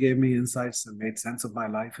 and she gave me insights and made sense of my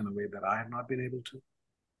life in a way that I had not been able to.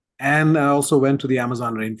 And I also went to the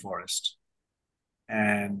Amazon rainforest.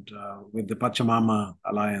 And with the Pachamama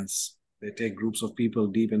Alliance, they take groups of people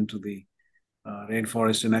deep into the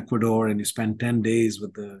rainforest in Ecuador, and you spend 10 days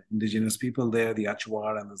with the indigenous people there, the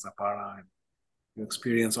Achuar and the Zapara, and you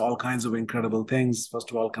experience all kinds of incredible things. First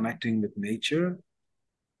of all, connecting with nature,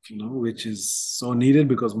 which is so needed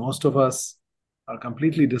because most of us are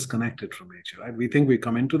completely disconnected from nature, right? We think we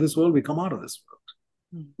come into this world, we come out of this world.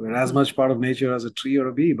 Mm-hmm. We're as much part of nature as a tree or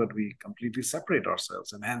a bee, but we completely separate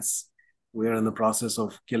ourselves. And hence, we're in the process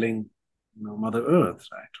of killing Mother Earth,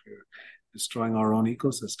 right? We're destroying our own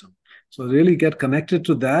ecosystem. So really get connected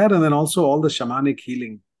to that. And then also all the shamanic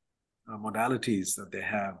healing modalities that they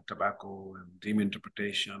have, tobacco and dream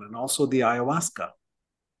interpretation, and also the ayahuasca,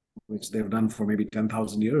 which they've done for maybe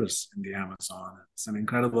 10,000 years in the Amazon. It's an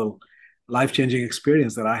incredible life-changing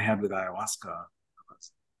experience that I had with ayahuasca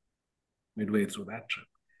midway through that trip.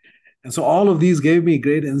 And so all of these gave me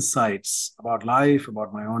great insights about life,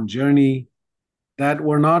 about my own journey, that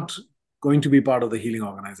were not going to be part of the healing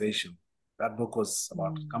organization. That book was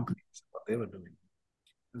about companies, what they were doing.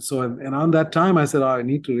 And so, and on that time, I said, I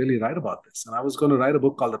need to really write about this. And I was going to write a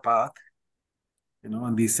book called The Path,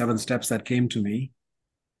 and these 7 steps that came to me.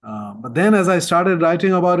 But then as I started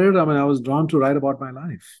writing about it, I was drawn to write about my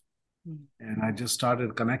life. And I just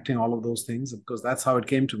started connecting all of those things because that's how it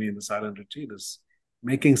came to me in the silent retreat, is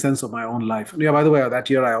making sense of my own life. And by the way, that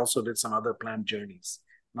year I also did some other plant journeys,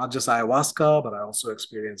 not just ayahuasca, but I also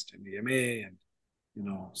experienced MDMA and,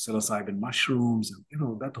 psilocybin mushrooms.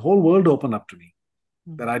 And, that whole world opened up to me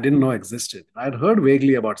that I didn't know existed. I had heard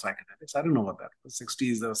vaguely about psychedelics. I didn't know what that was. The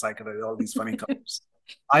 60s, there were psychedelics, all these funny colors.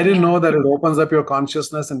 I didn't know that it opens up your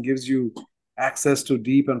consciousness and gives you access to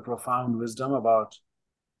deep and profound wisdom about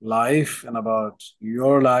life and about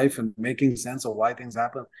your life and making sense of why things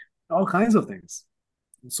happen, all kinds of things.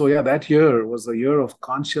 And so, that year was a year of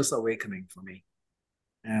conscious awakening for me.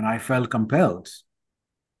 And I felt compelled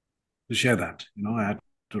to share that. I had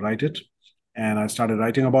to write it. And I started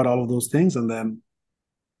writing about all of those things. And then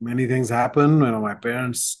many things happened. My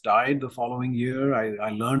parents died the following year. I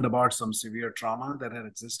learned about some severe trauma that had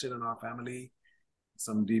existed in our family.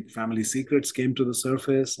 Some deep family secrets came to the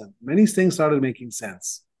surface, and many things started making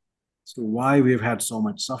sense. So why we've had so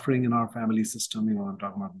much suffering in our family system, I'm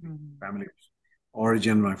talking about family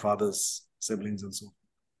origin, my father's siblings and so on.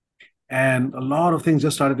 And a lot of things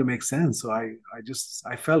just started to make sense. So I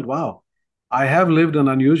felt, wow, I have lived an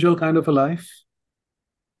unusual kind of a life.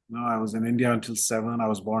 I was in India until 7. I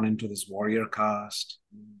was born into this warrior caste.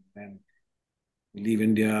 And leave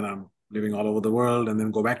India and I'm living all over the world, and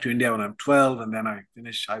then go back to India when I'm 12, and then I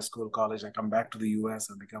finish high school, college, I come back to the US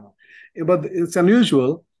and but it's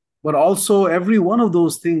unusual, but also every one of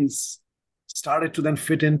those things started to then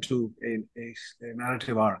fit into a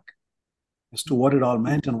narrative arc as to what it all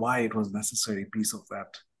meant and why it was necessary piece of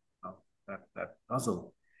that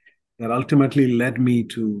puzzle that ultimately led me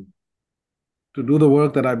to do the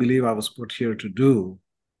work that I believe I was put here to do,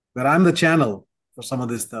 that I'm the channel for some of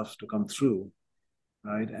this stuff to come through.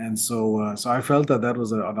 Right. And so I felt that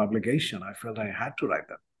was an obligation. I felt I had to write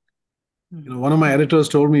that. One of my editors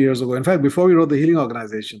told me years ago, in fact, before we wrote the Healing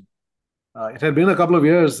Organization, it had been a couple of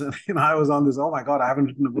years, and I was on this, oh my God, I haven't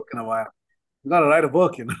written a book in a while. You got to write a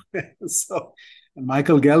book, So, and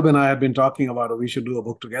Michael Gelb and I had been talking about, we should do a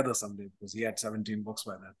book together someday, because he had 17 books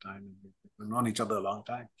by that time, and we've known each other a long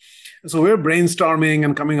time. And so we're brainstorming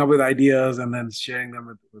and coming up with ideas and then sharing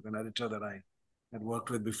them with an editor that I had worked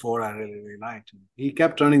with before, I really, really liked. And he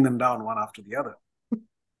kept turning them down one after the other.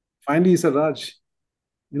 Finally, he said, Raj,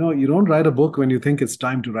 you don't write a book when you think it's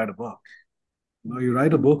time to write a book. You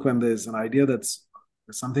write a book when there's an idea there's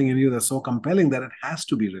something in you that's so compelling that it has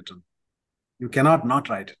to be written. You cannot not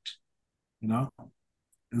write it,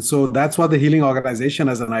 And so that's what the Healing Organization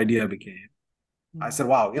as an idea became. I said,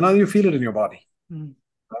 wow, you feel it in your body. Right?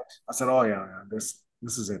 I said, oh yeah, this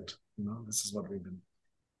is it. This is what we've been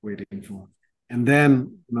waiting for. And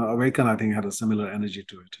then, Awaken, I think, had a similar energy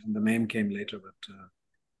to it. And the name came later, but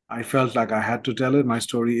I felt like I had to tell it. My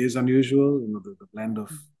story is unusual, the blend of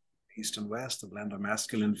East and West, the blend of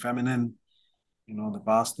masculine, feminine, the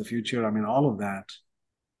past, the future. I mean, all of that.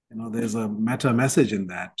 There's a meta message in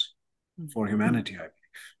that for humanity,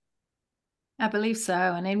 I believe so.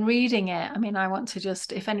 And in reading it, I want to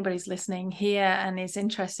just, if anybody's listening here and is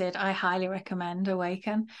interested, I highly recommend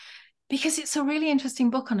Awaken, because it's a really interesting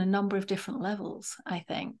book on a number of different levels, I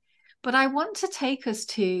think. But I want to take us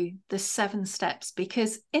to the 7 steps,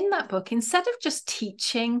 because in that book, instead of just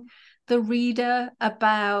teaching the reader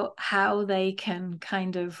about how they can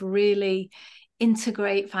kind of really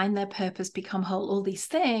integrate, find their purpose, become whole, all these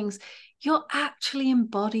things, you're actually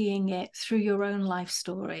embodying it through your own life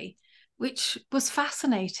story, which was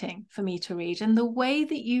fascinating for me to read. And the way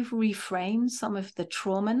that you've reframed some of the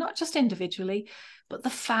trauma, not just individually, but the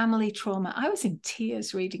family trauma. I was in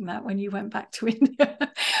tears reading that when you went back to India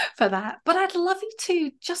for that. But I'd love you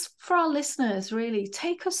to, just for our listeners, really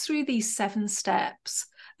take us through these 7 steps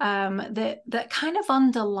that kind of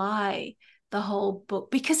underlie the whole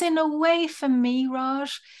book. Because in a way, for me,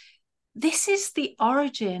 Raj, this is the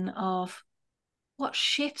origin of what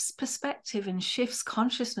shifts perspective and shifts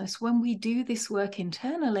consciousness when we do this work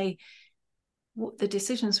internally. The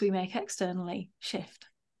decisions we make externally shift.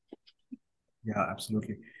 Yeah,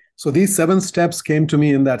 absolutely. So these 7 steps came to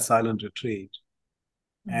me in that silent retreat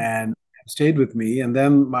and stayed with me. And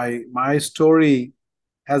then my story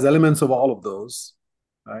has elements of all of those,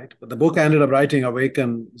 right? But the book I ended up writing,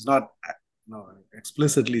 Awaken, is not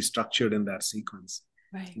explicitly structured in that sequence.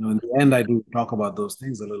 Right. In the end, I do talk about those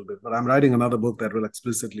things a little bit, but I'm writing another book that will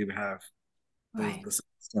explicitly have the 7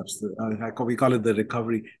 steps. We call it the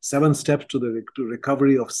recovery. 7 steps to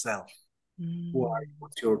recovery of self. Who are you?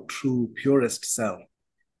 What's your true, purest self?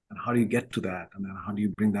 And how do you get to that? And then how do you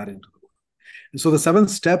bring that into the world? And so the 7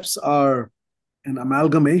 steps are an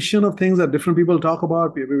amalgamation of things that different people talk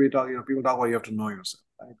about. People talk about you have to know yourself,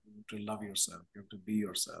 right? You have to love yourself, you have to be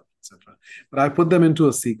yourself, etc. But I put them into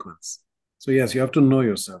a sequence. So yes, you have to know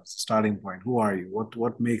yourself. It's the starting point. Who are you?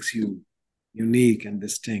 What makes you unique and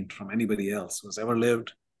distinct from anybody else who has ever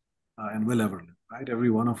lived and will ever live, right? Every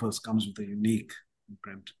one of us comes with a unique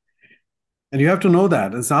imprint. And you have to know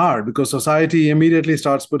that. It's hard because society immediately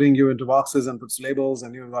starts putting you into boxes and puts labels,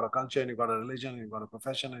 and you've got a culture, and you've got a religion, and you've got a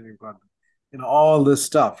profession, and you've got, all this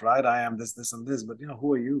stuff, right? I am this, this, and this. But,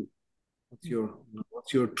 who are you?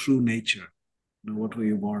 What's your true nature? What were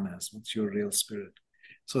you born as? What's your real spirit?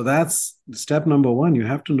 So that's step number 1. You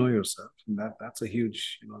have to know yourself. And that's a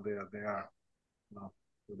huge,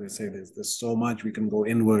 they say there's so much we can go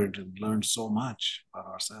inward and learn so much about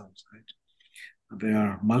ourselves, right? There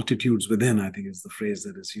are multitudes within, I think is the phrase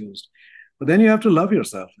that is used. But then you have to love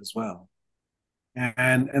yourself as well.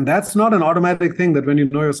 And that's not an automatic thing that when you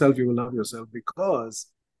know yourself, you will love yourself. Because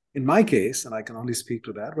in my case, and I can only speak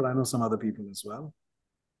to that, but I know some other people as well,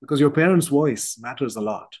 because your parents' voice matters a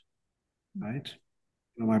lot, right?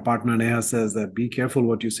 My partner Neha says that be careful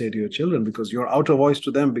what you say to your children, because your outer voice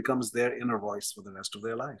to them becomes their inner voice for the rest of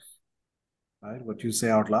their life, right? What you say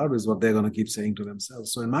out loud is what they're going to keep saying to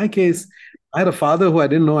themselves. So in my case, I had a father who I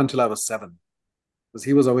didn't know until I was 7, because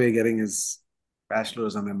he was away getting his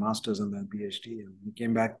bachelor's and then master's and then PhD, and he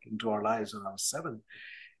came back into our lives when I was 7.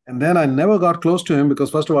 And then I never got close to him because,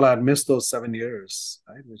 first of all, I had missed those 7 years,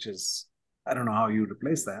 right? Which is, I don't know how you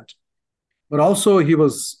replace that. But also, he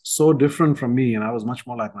was so different from me, and I was much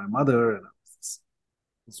more like my mother. And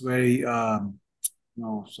it's very,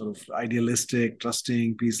 sort of idealistic,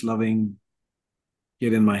 trusting, peace-loving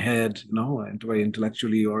kid in my head, and very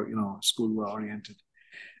intellectually or school oriented.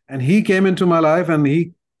 And he came into my life, and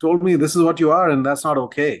he told me, "This is what you are, and that's not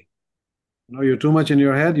okay. You're too much in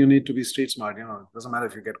your head. You need to be street smart. It doesn't matter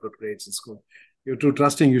if you get good grades in school. You're too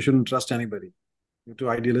trusting. You shouldn't trust anybody. You're too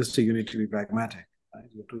idealistic. You need to be pragmatic. Right?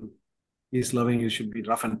 You're too peace loving. You should be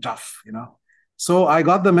rough and tough. So I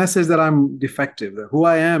got the message that I'm defective, that who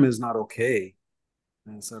I am is not okay,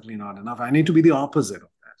 and certainly not enough. I need to be the opposite of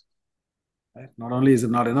that. Right? Not only is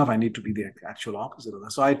it not enough, I need to be the actual opposite of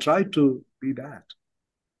that. So I tried to be that.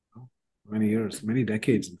 Many years, many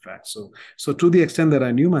decades, in fact. So to the extent that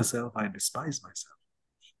I knew myself, I despised myself.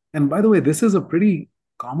 And by the way, this is a pretty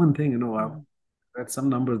common thing. I've read some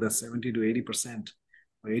numbers that 70 to 80%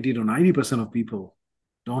 or 80 to 90% of people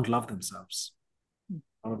don't love themselves.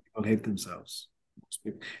 A lot of people hate themselves.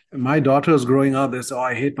 And my daughters growing up, they say, "Oh,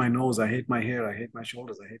 I hate my nose, I hate my hair, I hate my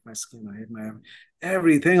shoulders, I hate my skin, I hate my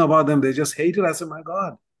everything about them." They just hate it. I said, "My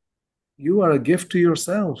God, you are a gift to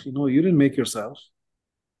yourself. You didn't make yourself.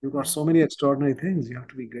 You've got so many extraordinary things. You have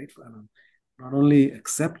to be grateful and not only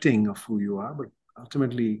accepting of who you are, but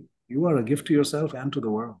ultimately you are a gift to yourself and to the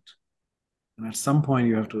world. And at some point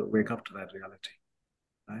you have to wake up to that reality,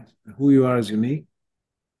 right? Who you are is unique,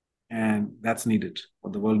 and that's needed.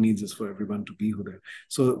 What the world needs is for everyone to be who they are.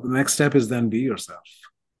 So the next step is then be yourself.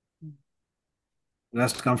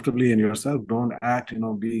 Rest comfortably in yourself. Don't act,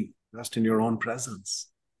 rest in your own presence,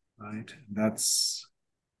 right?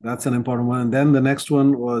 That's an important one. And then the next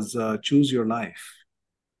one was choose your life.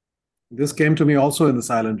 This came to me also in the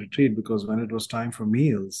silent retreat, because when it was time for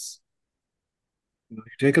meals, you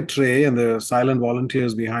take a tray and there are silent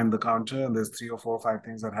volunteers behind the counter, and there's 3 or 4 or 5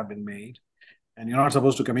 things that have been made. And you're not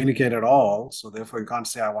supposed to communicate at all. So therefore you can't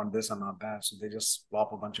say, "I want this and not that." So they just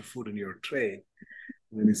plop a bunch of food in your tray.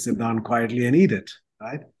 And then you sit down quietly and eat it,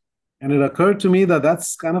 right? And it occurred to me that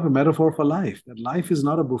that's kind of a metaphor for life, that life is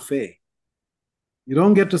not a buffet. You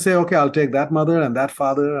don't get to say, "Okay, I'll take that mother and that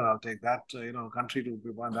father, and I'll take that, country to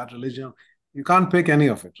be born, that religion." You can't pick any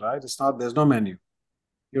of it, right? There's no menu.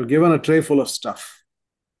 You're given a tray full of stuff,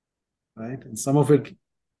 right? And some of it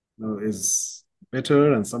is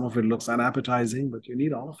bitter and some of it looks unappetizing, but you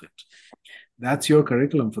need all of it. That's your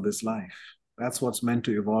curriculum for this life. That's what's meant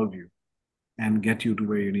to evolve you and get you to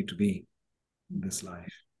where you need to be in this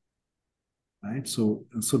life, right? So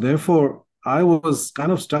therefore, I was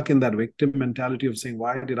kind of stuck in that victim mentality of saying,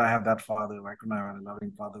 "Why did I have that father? Why couldn't I have a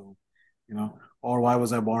loving father? Or why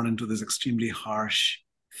was I born into this extremely harsh,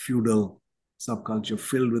 feudal subculture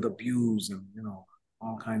filled with abuse and,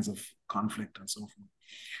 all kinds of conflict and so forth,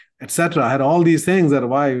 etc." I had all these things that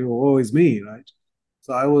why, oh, is me, right?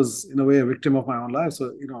 So I was, in a way, a victim of my own life.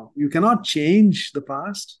 So, you cannot change the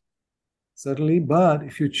past, certainly, but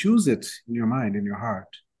if you choose it in your mind, in your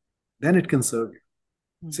heart, then it can serve you.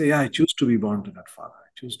 Say, "Yeah, I choose to be born to that father. I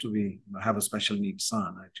choose to have a special needs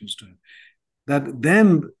son. I choose to." That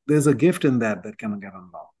then there's a gift in that can get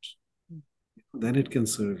unlocked. Then it can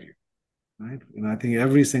serve you, right? And I think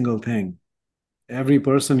every single thing, every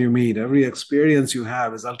person you meet, every experience you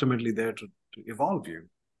have is ultimately there to evolve you,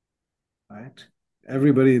 right?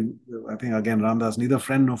 Everybody, I think, again, Ramdas, neither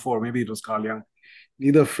friend nor foe, maybe it was Carl Jung,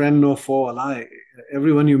 neither friend nor foe alike.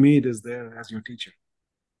 Everyone you meet is there as your teacher.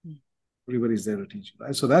 Everybody's there to teach you,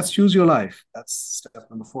 right? So that's choose your life. That's step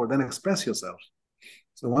number 4. Then express yourself.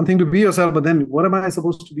 So one thing to be yourself, but then what am I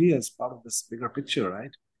supposed to be as part of this bigger picture,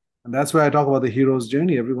 right? And that's why I talk about the hero's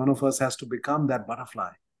journey. Every one of us has to become that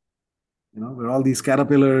butterfly. We're all these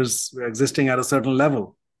caterpillars. We're existing at a certain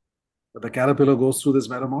level. But the caterpillar goes through this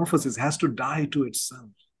metamorphosis, has to die to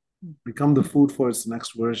itself, become the food for its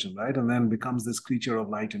next version, right? And then becomes this creature of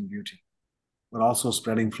light and beauty, but also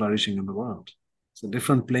spreading, flourishing in the world. It's a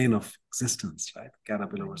different plane of existence, right?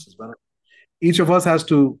 Caterpillar versus butterfly. Each of us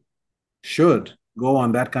should go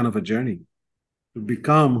on that kind of a journey to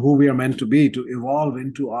become who we are meant to be, to evolve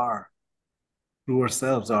into our truer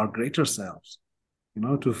selves, our greater selves.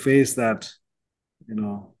 to face that,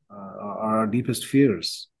 our deepest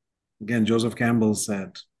fears. Again, Joseph Campbell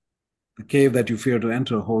said, the cave that you fear to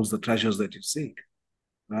enter holds the treasures that you seek.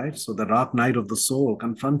 Right? So the dark night of the soul,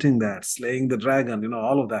 confronting that, slaying the dragon,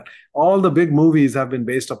 all of that. All the big movies have been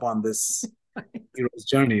based upon this hero's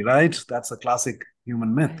journey, right? That's a classic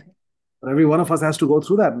human myth. Right. But every one of us has to go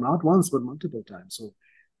through that, not once, but multiple times. So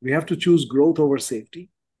we have to choose growth over safety.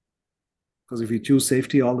 Because if you choose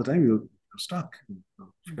safety all the time, you're stuck.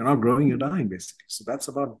 If you're not growing, you're dying, basically. So that's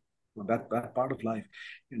about that part of life,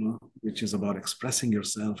 which is about expressing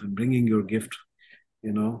yourself and bringing your gift.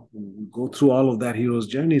 Go through all of that hero's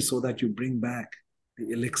journey so that you bring back the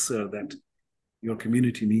elixir that your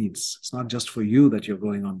community needs. It's not just for you that you're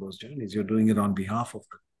going on those journeys. You're doing it on behalf of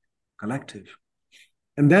the collective.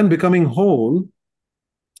 And then becoming whole,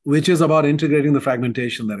 which is about integrating the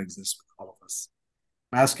fragmentation that exists with all of us.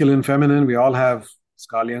 Masculine, feminine, we all have, as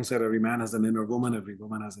Carl Jung said, every man has an inner woman, every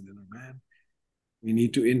woman has an inner man. We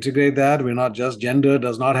need to integrate that. We're not just, gender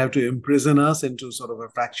does not have to imprison us into sort of a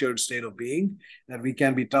fractured state of being, that we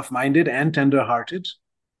can be tough-minded and tender-hearted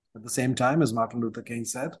at the same time, as Martin Luther King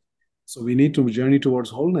said. So we need to journey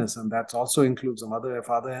towards wholeness, and that also includes the mother and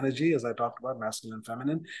father energy, as I talked about, masculine and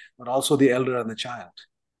feminine, but also the elder and the child,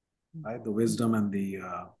 right? The wisdom and the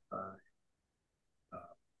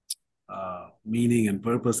meaning and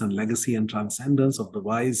purpose and legacy and transcendence of the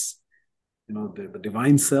wise, the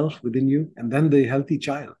divine self within you, and then the healthy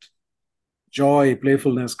child. Joy,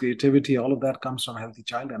 playfulness, creativity, all of that comes from healthy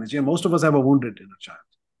child energy. And most of us have a wounded inner child.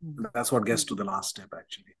 And that's what gets to the last step,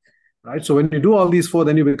 actually. Right? So when you do all these four,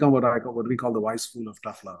 then you become what we call the wise fool of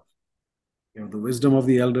tough love. You have the wisdom of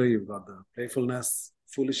the elder, you've got the playfulness,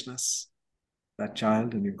 foolishness, that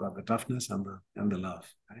child, and you've got the toughness and the love.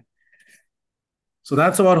 Right? So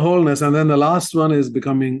that's about wholeness. And then the last one is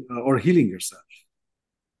becoming or healing yourself.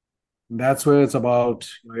 And that's where it's about,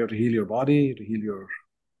 you have to heal your body, to heal your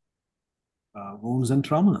wounds and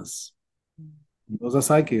traumas. Those are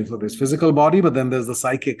psychic. So there's physical body, but then there's the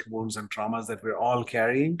psychic wounds and traumas that we're all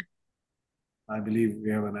carrying. I believe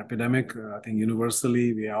we have an epidemic. I think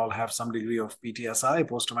universally, we all have some degree of PTSI,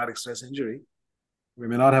 post-traumatic stress injury. We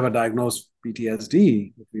may not have a diagnosed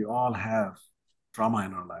PTSD, but we all have trauma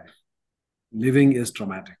in our life. Living is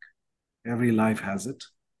traumatic. Every life has it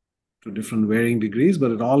to different varying degrees,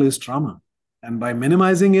 but it all is trauma. And by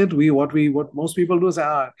minimizing it, what most people do is say,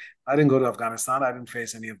 I didn't go to Afghanistan, I didn't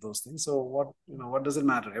face any of those things. So what does it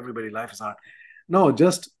matter? Everybody's life is hard. No,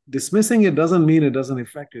 just dismissing it doesn't mean it doesn't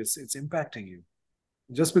affect you. It's impacting you.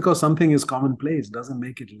 Just because something is commonplace doesn't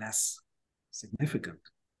make it less significant.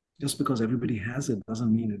 Just because everybody has it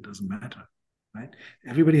doesn't mean it doesn't matter, right?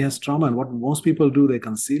 Everybody has trauma, and what most people do, they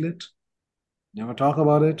conceal it, never talk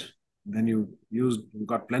about it. Then you've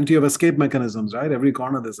got plenty of escape mechanisms, right? Every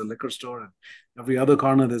corner there's a liquor store, and every other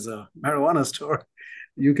corner there's a marijuana store.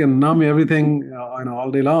 You can numb everything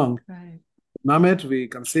all day long. Right. Numb it, we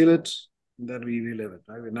conceal it, and then we relive it,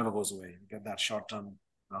 right? It never goes away. We get that short-term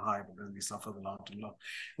high, but then we suffer the long-term low.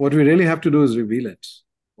 What we really have to do is reveal it.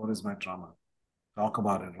 What is my trauma? Talk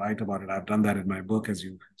about it, write about it. I've done that in my book, as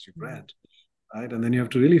you've read. Right? And then you have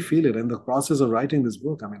to really feel it. In the process of writing this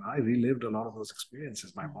book, I relived a lot of those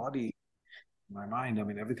experiences. My body, my mind,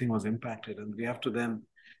 everything was impacted. And we have to then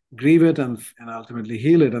grieve it and ultimately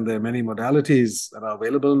heal it. And there are many modalities that are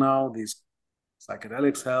available now. These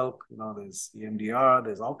psychedelics help. There's EMDR.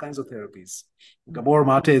 There's all kinds of therapies. Gabor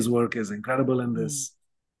Mate's work is incredible in this.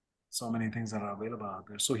 So many things that are available out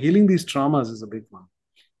there. So healing these traumas is a big one.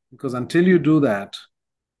 Because until you do that,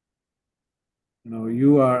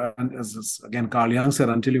 you are, as again Carl Jung said,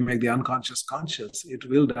 until you make the unconscious conscious, it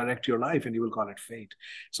will direct your life, and you will call it fate.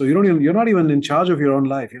 So you're not even in charge of your own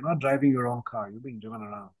life. You're not driving your own car. You're being driven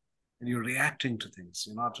around, and you're reacting to things.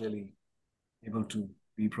 You're not really able to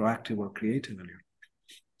be proactive or creative in your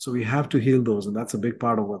life. So we have to heal those, and that's a big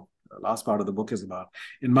part of what the last part of the book is about.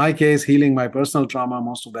 In my case, healing my personal trauma,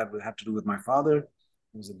 most of that had to do with my father.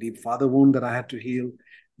 It was a deep father wound that I had to heal.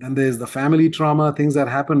 Then there's the family trauma, things that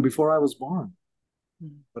happened before I was born.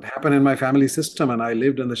 What happened in my family system, and I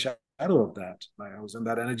lived in the shadow of that. I was in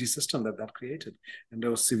that energy system that created. And there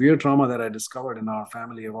was severe trauma that I discovered in our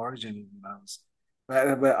family of origin.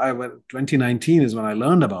 2019 is when I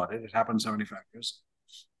learned about it. It happened 75 years ago.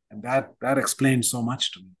 And that explained so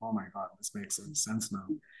much to me. Oh my God, this makes sense now.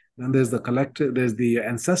 Then there's the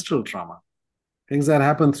ancestral trauma. Things that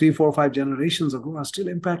happened 3, 4, 5 generations ago are still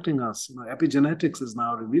impacting us. Epigenetics is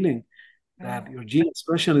now revealing that your gene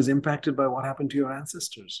expression is impacted by what happened to your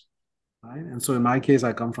ancestors, right? And so in my case,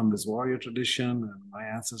 I come from this warrior tradition, and my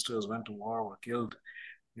ancestors went to war, were killed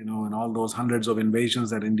and all those hundreds of invasions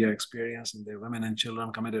that India experienced, and their women and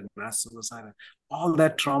children committed mass suicide. All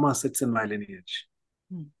that trauma sits in my lineage.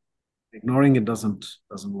 Ignoring it doesn't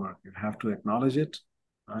work. You have to acknowledge it,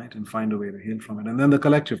 right, and find a way to heal from it. And then the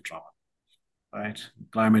collective trauma, right?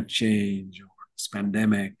 Climate change or this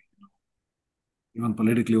pandemic, even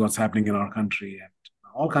politically what's happening in our country, and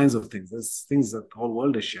all kinds of things. There's things that the whole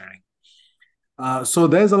world is sharing. So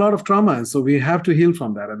there's a lot of trauma, and so we have to heal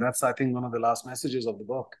from that. And that's, I think, one of the last messages of the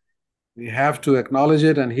book. We have to acknowledge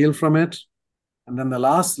it and heal from it. And then the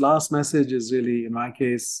last message is really, in my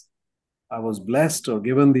case, I was blessed or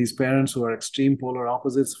given these parents who are extreme polar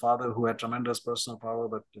opposites, father who had tremendous personal power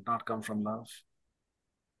but did not come from love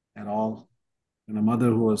at all, and a mother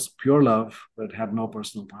who was pure love but had no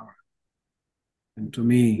personal power. And to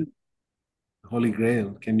me, the Holy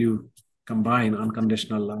Grail, can you combine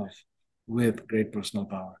unconditional love with great personal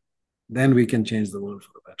power? Then we can change the world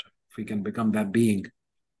for the better. If we can become that being,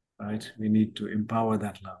 right, we need to empower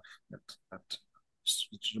that love. That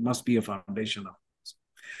must be a foundation of it.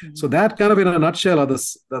 So that kind of, in a nutshell,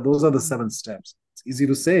 those are the 7 steps. It's easy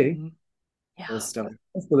to say, those steps,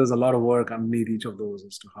 but there's a lot of work underneath each of those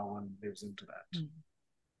as to how one lives into that.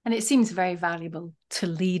 And it seems very valuable to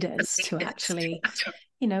leaders to actually,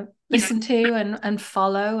 listen to and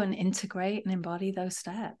follow and integrate and embody those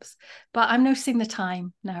steps. But I'm noticing the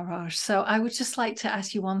time now, Raj. So I would just like to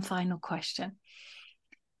ask you one final question.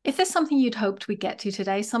 If there's something you'd hoped we'd get to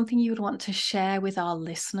today, something you would want to share with our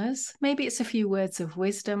listeners, maybe it's a few words of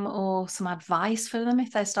wisdom or some advice for them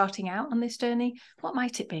if they're starting out on this journey, what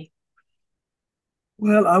might it be?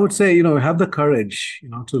 Well, I would say, have the courage,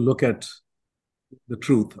 to look at the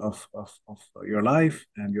truth of your life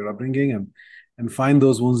and your upbringing and find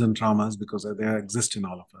those wounds and traumas, because they exist in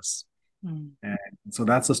all of us. And so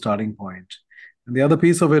that's a starting point. And the other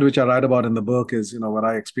piece of it, which I write about in the book, is, what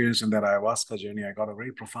I experienced in that ayahuasca journey. I got a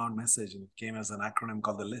very profound message, and it came as an acronym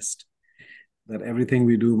called the LIST, that everything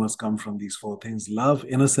we do must come from these 4 things: love,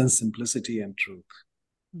 innocence, simplicity, and truth.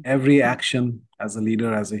 Every action as a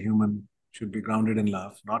leader, as a human, should be grounded in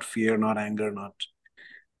love, not fear, not anger, not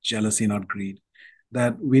jealousy, not greed.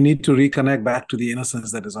 That we need to reconnect back to the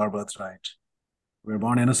innocence that is our birthright. We're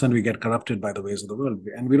born innocent, we get corrupted by the ways of the world,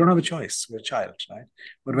 and we don't have a choice. We're a child, right?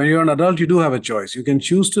 But when you're an adult, you do have a choice. You can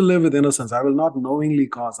choose to live with innocence. I will not knowingly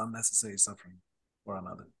cause unnecessary suffering for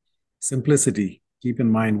another. Simplicity, keep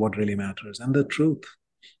in mind what really matters. And the truth.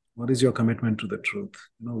 What is your commitment to the truth?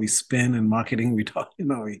 We spin in marketing, we talk,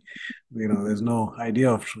 there's no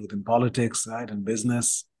idea of truth in politics, right? In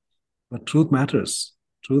business, but truth matters.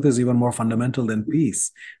 Truth is even more fundamental than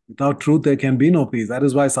peace. Without truth, there can be no peace. That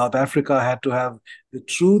is why South Africa had to have the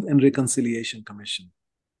Truth and Reconciliation Commission,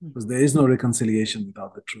 because there is no reconciliation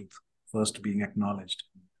without the truth first being acknowledged,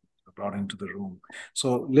 brought into the room.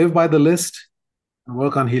 So live by the list and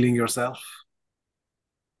work on healing yourself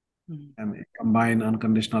and combine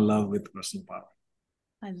unconditional love with personal power.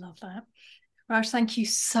 I love that. Raj, thank you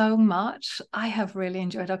so much. I have really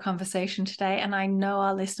enjoyed our conversation today, and I know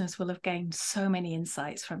our listeners will have gained so many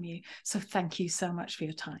insights from you. So thank you so much for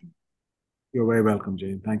your time. You're very welcome,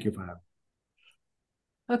 Jane. Thank you for having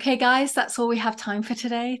me. Okay, guys, that's all we have time for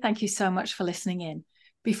today. Thank you so much for listening in.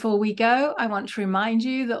 Before we go, I want to remind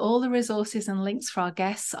you that all the resources and links for our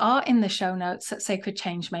guests are in the show notes at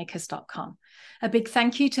sacredchangemakers.com. A big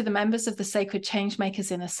thank you to the members of the Sacred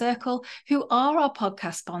Changemakers Inner Circle, who are our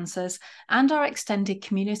podcast sponsors, and our extended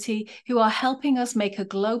community, who are helping us make a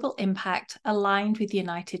global impact aligned with the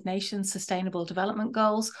United Nations Sustainable Development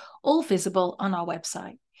Goals, all visible on our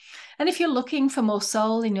website. And if you're looking for more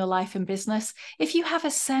soul in your life and business, if you have a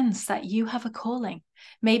sense that you have a calling,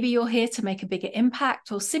 maybe you're here to make a bigger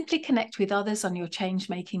impact or simply connect with others on your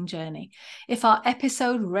change-making journey. If our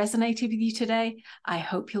episode resonated with you today, I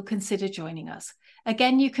hope you'll consider joining us.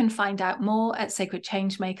 Again, you can find out more at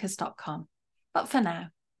sacredchangemakers.com. But for now,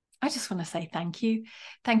 I just want to say thank you.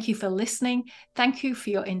 Thank you for listening. Thank you for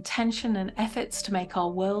your intention and efforts to make our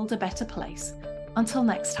world a better place. Until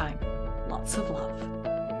next time, lots of love.